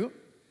that fruit.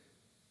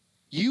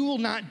 You will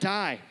not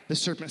die, the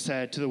serpent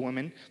said to the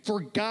woman, for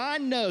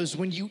God knows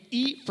when you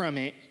eat from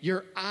it,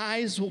 your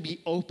eyes will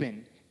be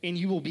open and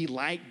you will be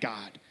like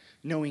God,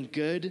 knowing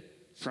good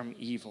from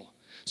evil.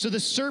 So the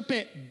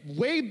serpent,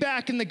 way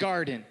back in the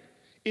garden,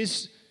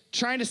 is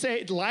trying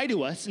to lie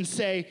to us and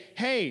say,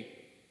 hey,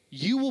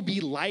 you will be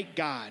like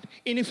God.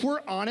 And if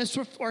we're honest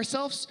with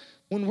ourselves,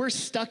 when we're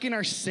stuck in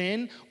our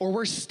sin or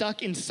we're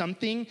stuck in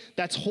something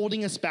that's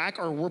holding us back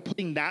or we're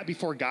putting that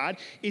before God,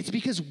 it's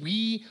because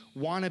we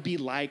want to be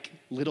like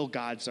little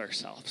gods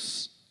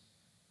ourselves.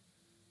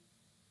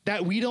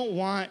 That we don't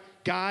want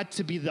God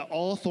to be the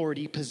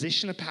all-authority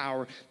position of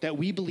power, that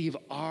we believe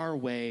our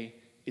way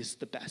is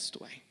the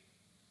best way.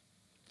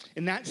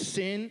 And that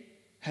sin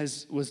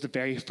was the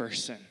very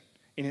first sin,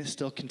 and it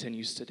still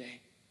continues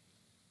today.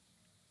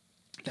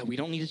 That we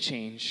don't need to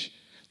change,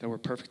 that we're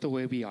perfect the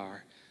way we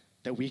are,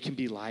 that we can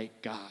be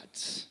like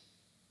gods.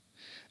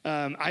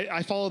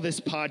 I follow this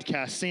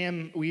podcast.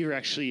 Sam Weaver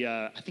actually,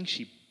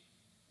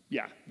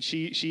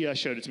 she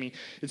showed it to me.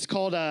 It's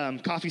called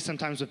Coffee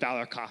Sometimes with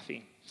Valor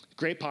Coffee.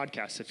 Great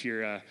podcast if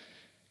you're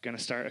going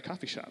to start a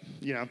coffee shop,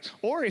 you know,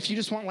 or if you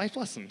just want life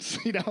lessons,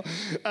 you know.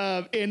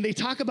 And they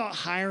talk about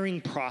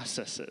hiring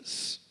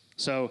processes.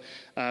 So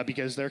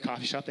because they're a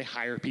coffee shop, they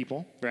hire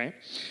people, right?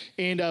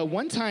 And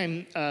one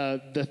time,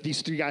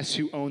 these three guys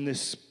who own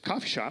this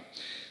coffee shop,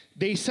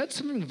 they said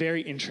something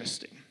very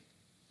interesting.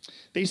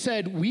 They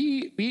said,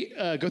 we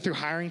go through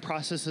hiring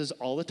processes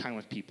all the time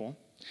with people,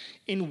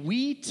 and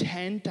we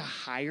tend to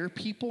hire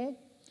people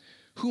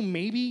who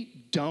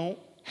maybe don't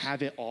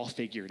have it all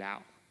figured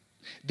out.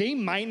 They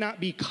might not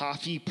be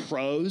coffee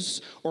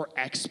pros or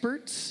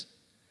experts,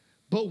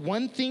 but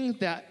one thing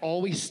that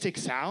always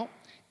sticks out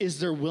is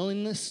their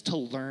willingness to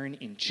learn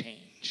and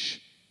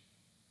change.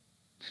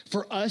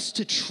 For us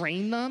to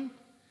train them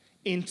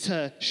and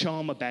to show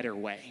them a better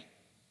way.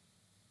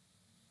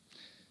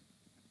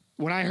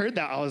 When I heard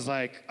that, I was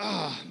like,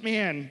 oh,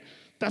 man,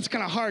 that's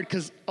kind of hard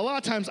because a lot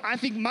of times I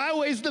think my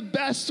way is the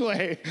best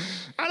way.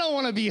 I don't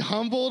want to be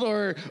humbled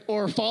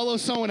or follow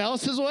someone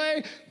else's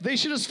way. They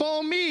should just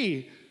follow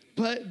me.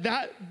 But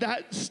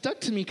that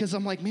stuck to me because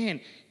I'm like, man,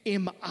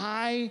 am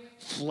I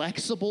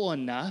flexible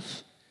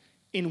enough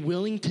and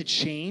willing to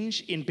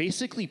change and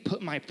basically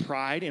put my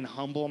pride and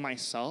humble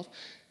myself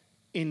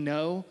and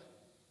know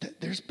that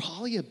there's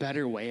probably a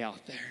better way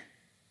out there?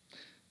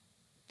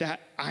 That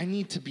I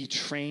need to be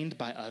trained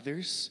by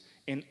others,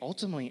 and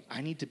ultimately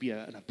I need to be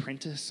an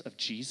apprentice of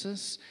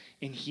Jesus,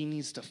 and he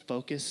needs to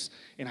focus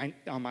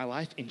on my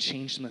life and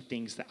change some of the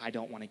things that I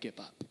don't want to give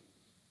up.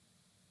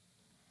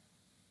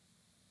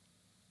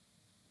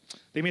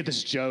 They made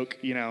this joke,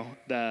 you know,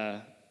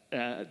 they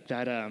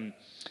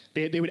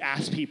would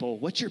ask people,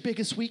 what's your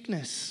biggest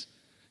weakness?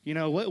 You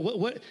know,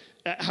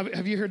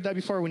 have you heard that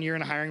before when you're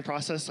in a hiring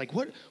process? Like,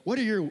 what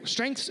are your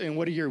strengths and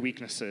what are your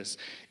weaknesses?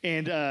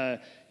 And,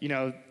 you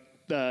know,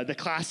 the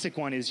classic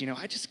one is, you know,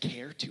 I just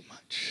care too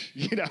much,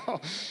 you know?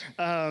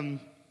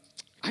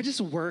 I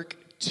just work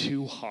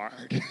too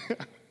hard.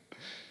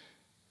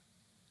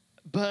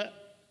 But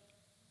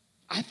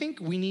I think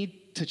we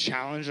need to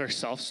challenge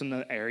ourselves in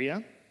the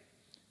area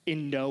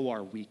and know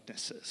our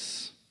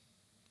weaknesses,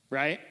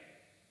 right?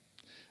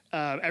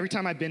 Every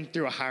time I've been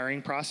through a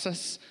hiring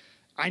process,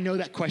 I know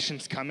that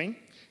question's coming.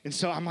 And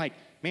so I'm like,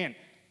 man,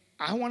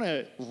 I want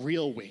a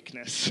real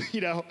weakness,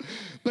 you know,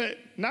 but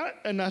not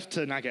enough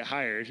to not get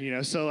hired, you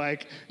know? So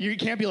like, you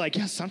can't be like,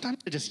 yeah, sometimes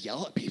I just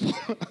yell at people.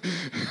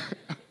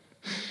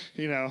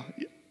 You know,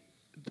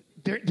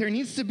 there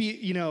needs to be,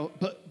 you know,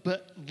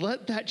 but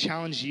let that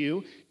challenge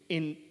you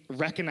and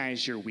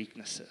recognize your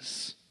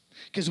weaknesses.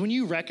 Because when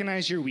you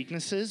recognize your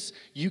weaknesses,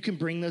 you can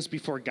bring those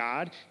before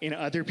God and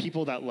other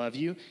people that love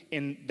you,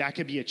 and that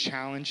could be a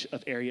challenge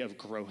of area of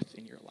growth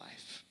in your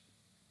life.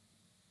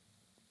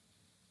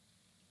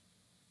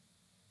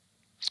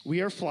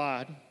 We are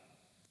flawed,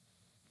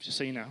 just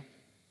so you know.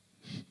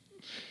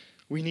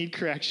 We need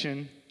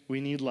correction, we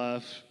need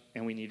love,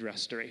 and we need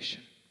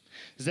restoration.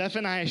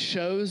 Zephaniah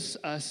shows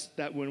us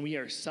that when we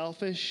are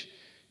selfish,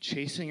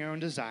 chasing our own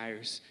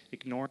desires,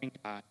 ignoring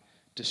God,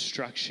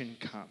 destruction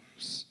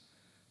comes.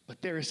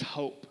 But there is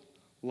hope,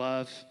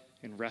 love,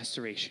 and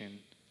restoration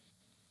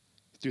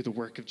through the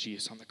work of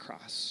Jesus on the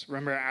cross.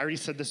 Remember, I already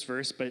said this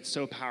verse, but it's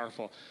so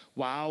powerful.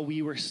 While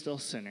we were still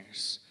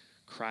sinners,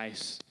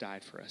 Christ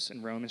died for us.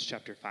 In Romans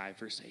chapter 5,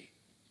 verse 8.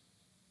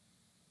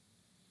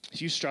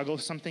 If you struggle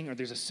with something or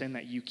there's a sin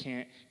that you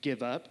can't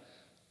give up,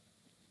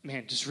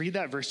 man, just read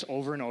that verse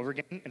over and over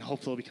again, and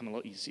hopefully it'll become a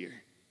little easier.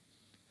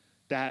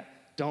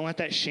 Don't let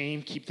that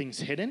shame keep things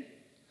hidden.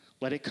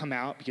 Let it come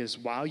out, because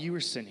while you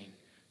were sinning,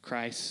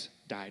 Christ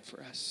died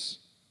for us.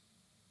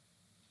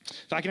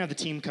 If I can have the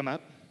team come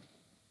up.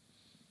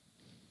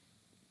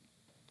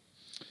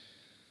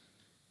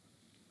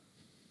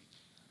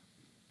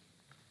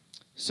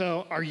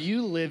 So, are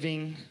you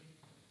living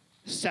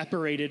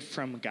separated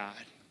from God?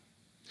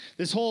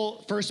 This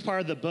whole first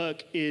part of the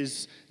book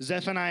is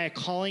Zephaniah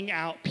calling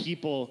out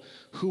people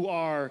who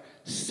are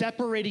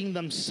separating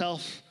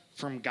themselves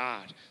from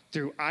God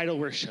through idol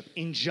worship,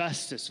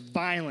 injustice,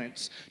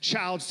 violence,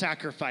 child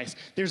sacrifice.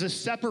 There's a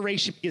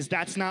separation because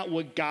that's not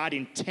what God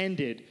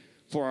intended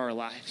for our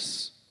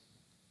lives.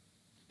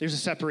 There's a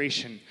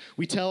separation.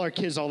 We tell our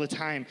kids all the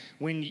time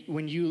when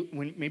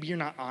maybe you're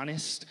not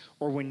honest,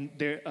 or when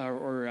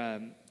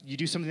you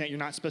do something that you're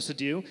not supposed to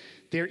do,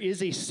 there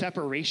is a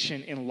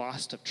separation and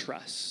loss of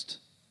trust,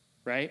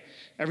 right?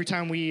 Every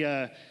time we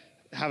have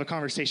a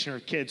conversation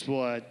with kids,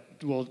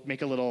 we'll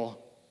make a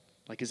little,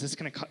 like,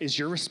 is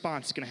your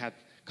response gonna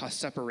cause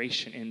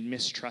separation and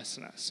mistrust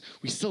in us?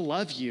 We still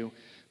love you,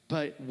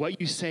 but what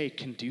you say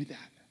can do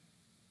that.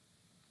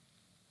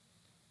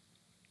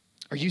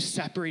 Are you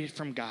separated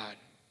from God?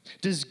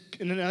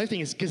 And another thing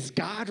is, does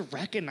God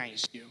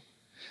recognize you?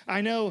 I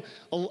know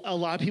a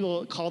lot of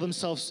people call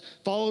themselves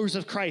followers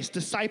of Christ,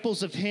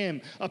 disciples of him,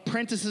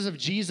 apprentices of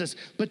Jesus,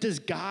 but does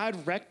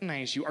God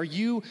recognize you? Are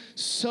you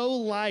so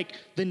like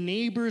the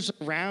neighbors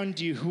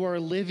around you who are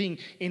living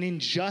in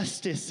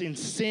injustice, in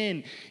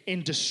sin,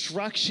 in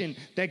destruction,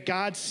 that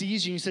God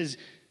sees you and says,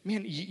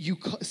 man, you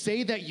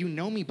say that you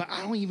know me, but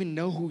I don't even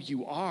know who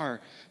you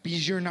are,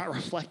 because you're not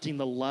reflecting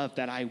the love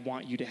that I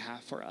want you to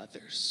have for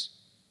others?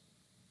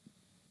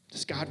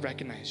 Does God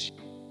recognize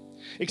you?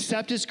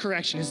 Accept his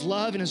correction, his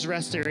love, and his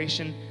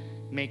restoration.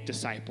 Make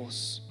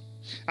disciples.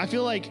 I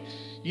feel like,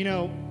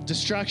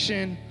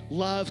 destruction,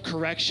 love,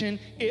 correction,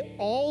 it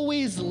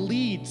always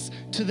leads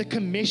to the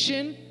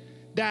commission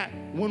that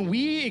when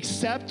we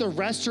accept the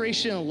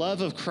restoration and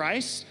love of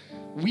Christ,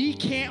 we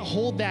can't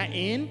hold that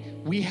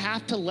in. We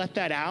have to let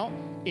that out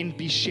and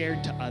be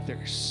shared to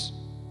others.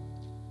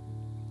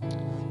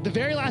 The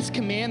very last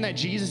command that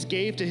Jesus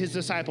gave to his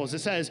disciples, it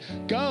says,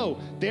 "Go,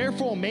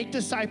 therefore, make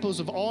disciples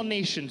of all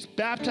nations,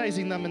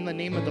 baptizing them in the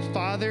name of the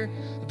Father,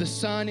 of the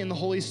Son, and the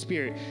Holy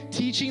Spirit,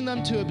 teaching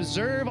them to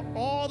observe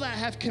all that I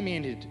have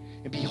commanded.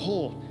 And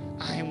behold,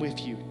 I am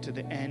with you to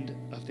the end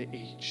of the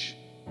age."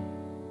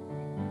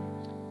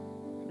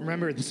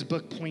 Remember, this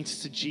book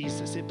points to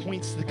Jesus. It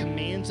points to the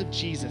commands of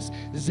Jesus.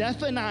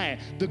 Zephaniah,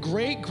 the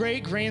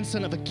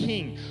great-great-grandson of a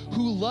king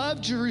who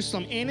loved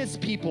Jerusalem and its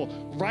people,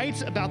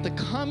 writes about the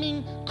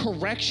coming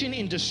correction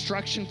and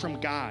destruction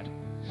from God,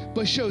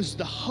 but shows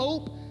the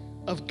hope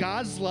of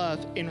God's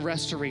love and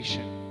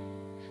restoration.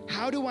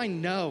 How do I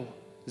know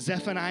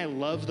Zephaniah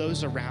loved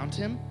those around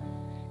him?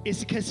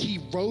 It's because he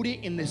wrote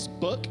it in this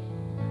book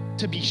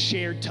to be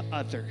shared to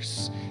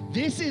others.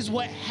 This is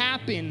what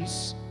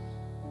happens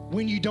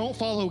when you don't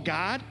follow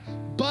God,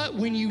 but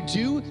when you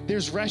do,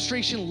 there's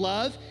restoration,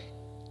 love.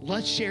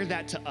 Let's share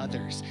that to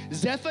others.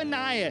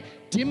 Zephaniah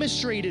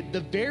demonstrated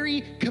the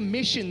very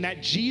commission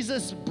that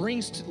Jesus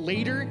brings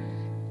later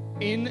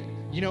in,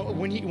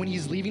 when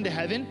he's leaving to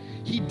heaven.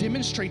 He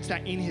demonstrates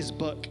that in his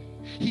book.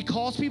 He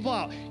calls people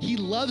out. He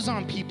loves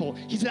on people.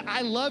 He said,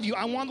 I love you.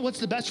 I want what's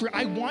the best for you.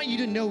 I want you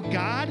to know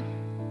God,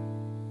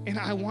 and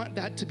I want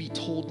that to be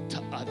told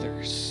to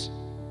others.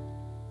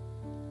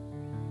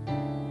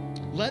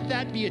 Let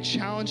that be a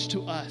challenge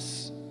to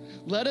us.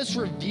 Let us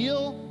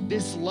reveal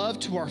this love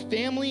to our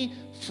family,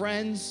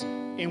 friends,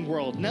 and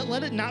world.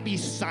 Let it not be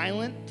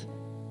silent.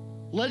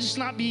 Let us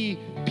not be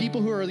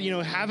people who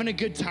are, having a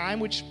good time,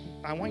 which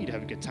I want you to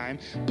have a good time,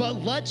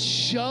 but let's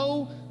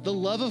show the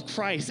love of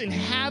Christ and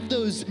have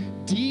those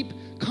deep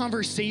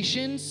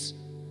conversations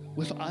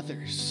with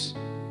others.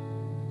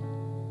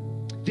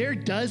 There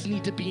does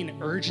need to be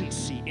an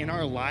urgency in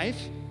our life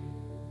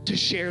to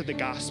share the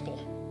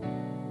gospel.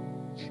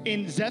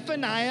 And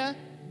Zephaniah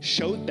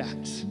showed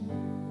that.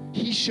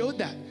 He showed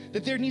that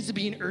there needs to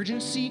be an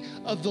urgency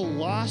of the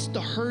lost,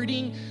 the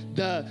hurting,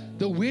 the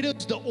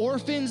widows, the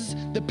orphans,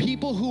 the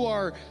people who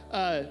are,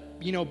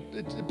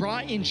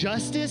 brought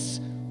injustice.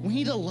 We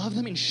need to love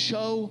them and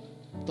show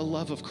the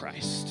love of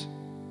Christ.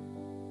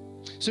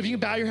 So if you can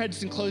bow your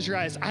heads and close your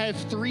eyes, I have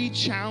 3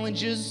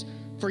 challenges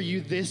for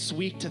you this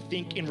week to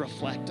think and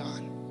reflect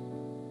on.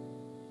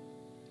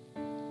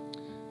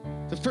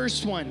 The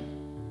first one,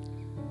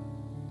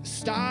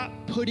 stop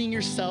putting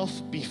yourself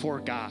before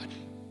God.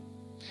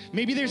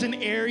 Maybe there's an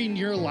area in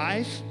your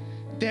life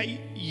that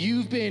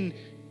you've been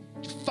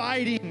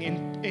fighting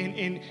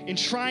and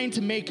trying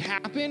to make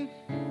happen.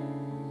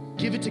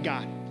 Give it to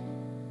God.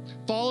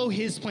 Follow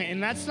his plan.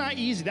 And that's not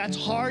easy. That's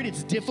hard.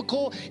 It's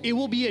difficult. It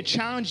will be a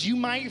challenge. You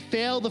might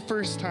fail the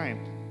first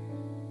time.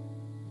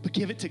 But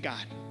give it to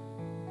God.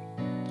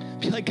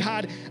 Be like,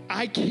 God,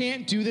 I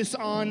can't do this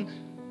on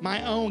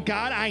my own.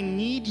 God, I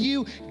need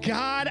you.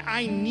 God,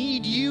 I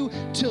need you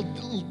to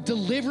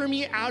deliver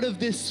me out of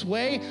this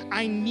way.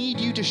 I need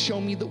you to show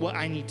me what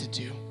I need to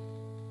do.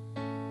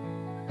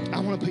 I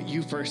want to put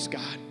you first,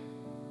 God.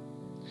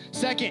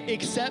 Second,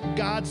 accept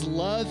God's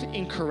love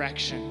and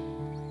correction.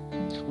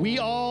 We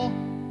all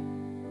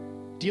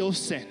deal with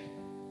sin.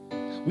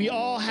 We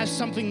all have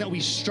something that we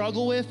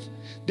struggle with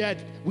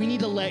that we need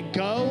to let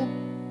go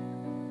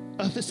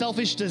of, the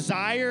selfish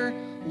desire,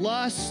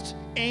 lust,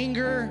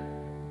 anger.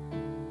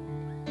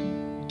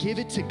 Give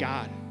it to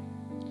God.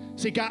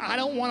 Say, God, I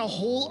don't want to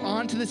hold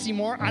on to this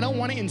anymore. I don't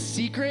want it in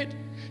secret.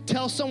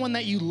 Tell someone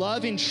that you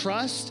love and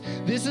trust.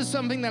 This is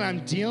something that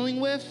I'm dealing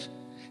with.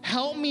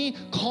 Help me,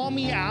 call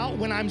me out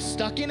when I'm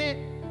stuck in it.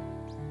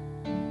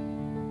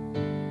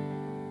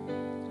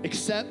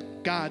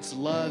 Accept God's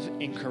love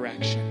and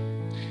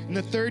correction. And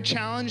the third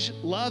challenge,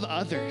 love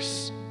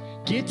others.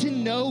 Get to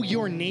know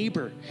your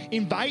neighbor.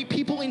 Invite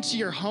people into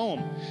your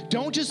home.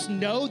 Don't just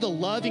know the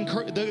love and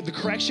the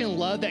correction and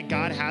love that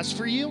God has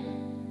for you.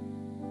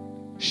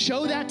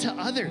 Show that to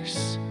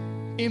others.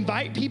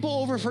 Invite people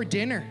over for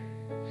dinner.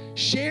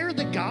 Share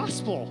the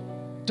gospel.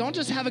 Don't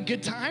just have a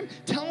good time.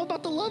 Tell them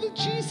about the love of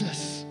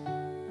Jesus.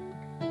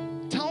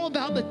 Tell them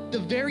about the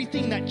very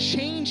thing that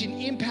changed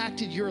and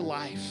impacted your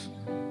life.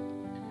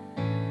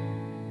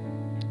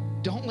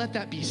 Don't let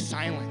that be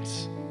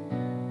silent.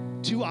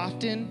 Too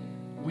often,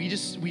 we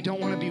don't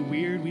want to be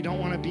weird. We don't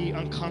want to be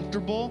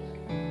uncomfortable.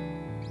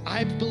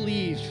 I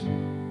believe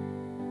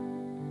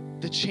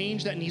the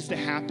change that needs to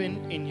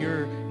happen in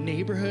your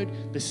neighborhood,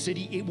 the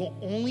city, it will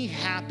only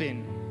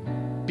happen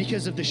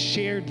because of the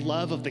shared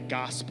love of the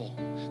gospel,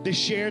 the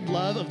shared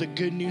love of the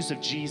good news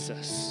of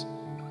Jesus.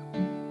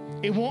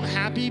 It won't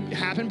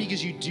happen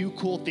because you do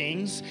cool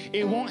things.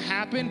 It won't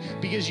happen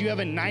because you have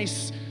a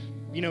nice,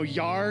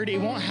 yard. It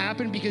won't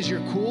happen because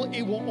you're cool.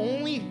 It will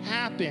only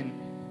happen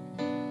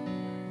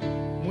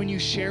when you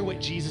share what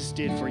Jesus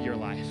did for your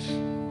life.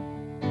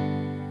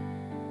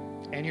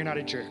 And you're not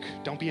a jerk.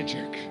 Don't be a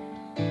jerk.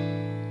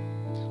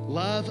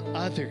 Love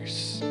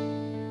others.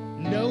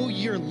 Know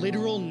your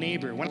literal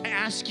neighbor. When I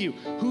ask you,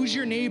 who's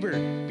your neighbor?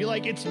 Be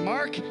like, it's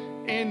Mark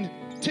and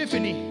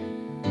Tiffany.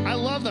 I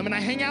love them and I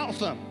hang out with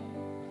them.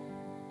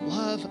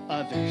 Love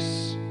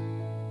others.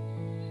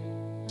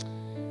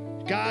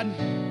 God,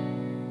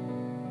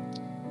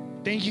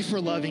 thank you for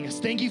loving us.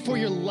 Thank you for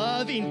your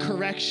love and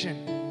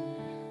correction.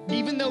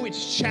 Even though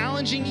it's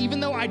challenging,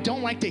 even though I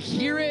don't like to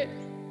hear it,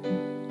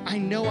 I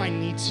know I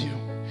need to.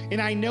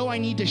 And I know I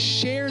need to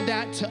share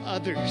that to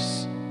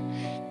others.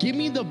 Give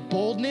me the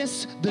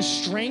boldness, the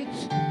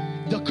strength,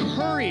 the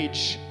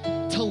courage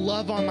to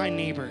love on my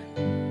neighbor,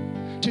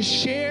 to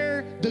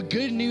share the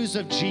good news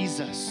of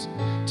Jesus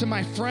to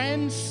my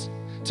friends,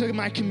 to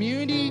my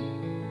community,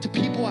 to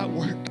people at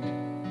work.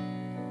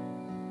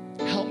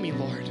 Help me,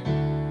 Lord.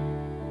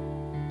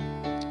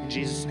 In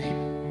Jesus'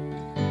 name.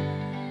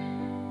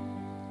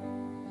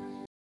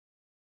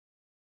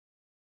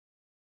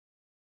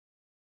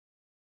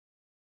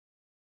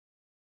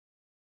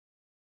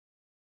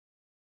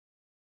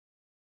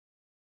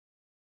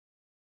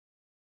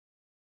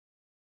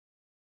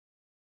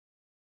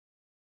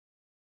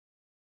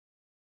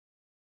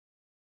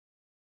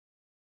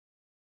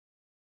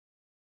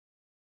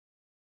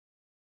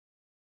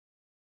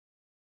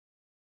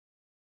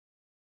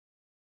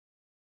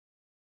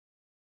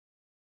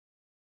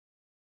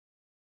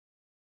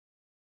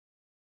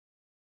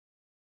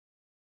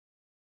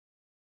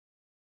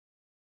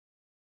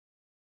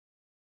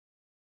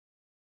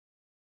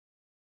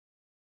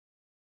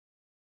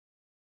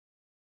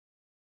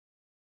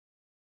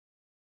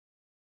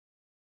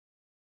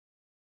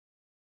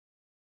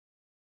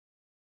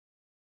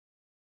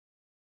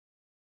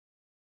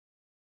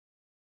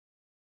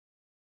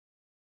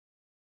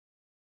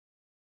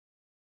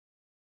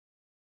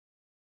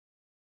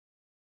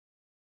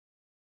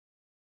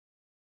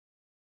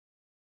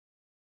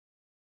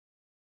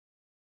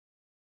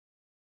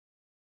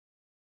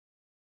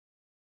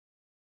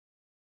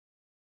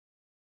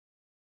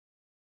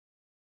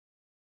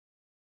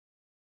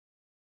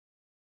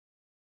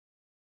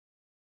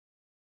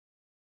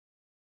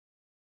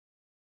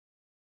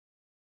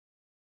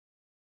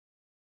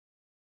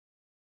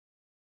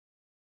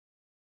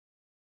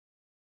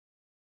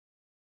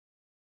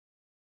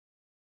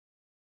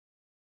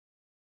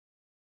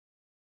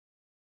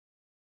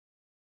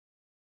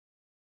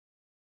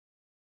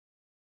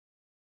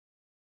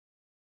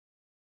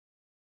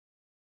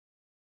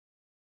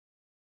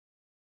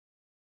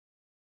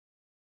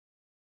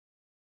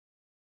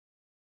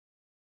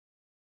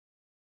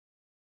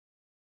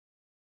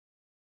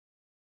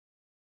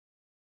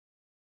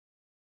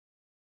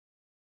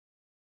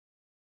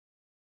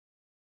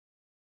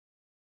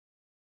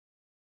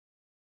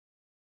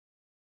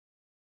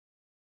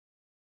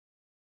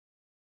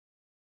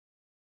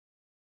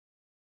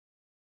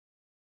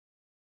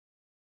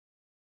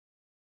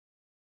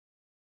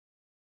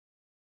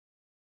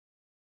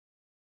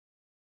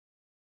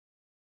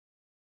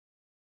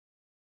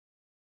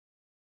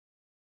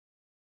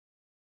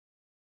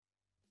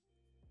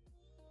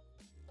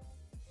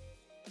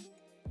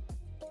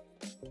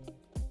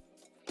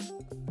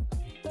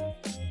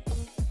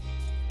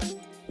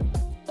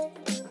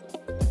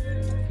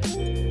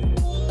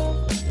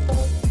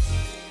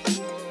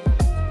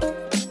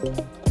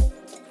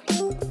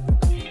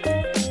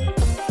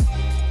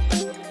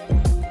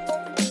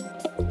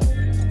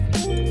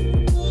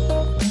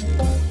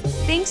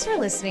 Thanks for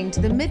listening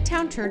to the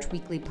Midtown Church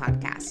Weekly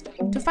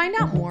Podcast. To find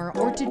out more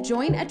or to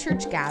join a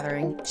church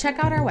gathering,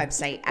 check out our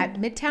website at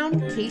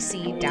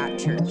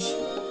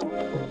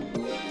midtownkc.church.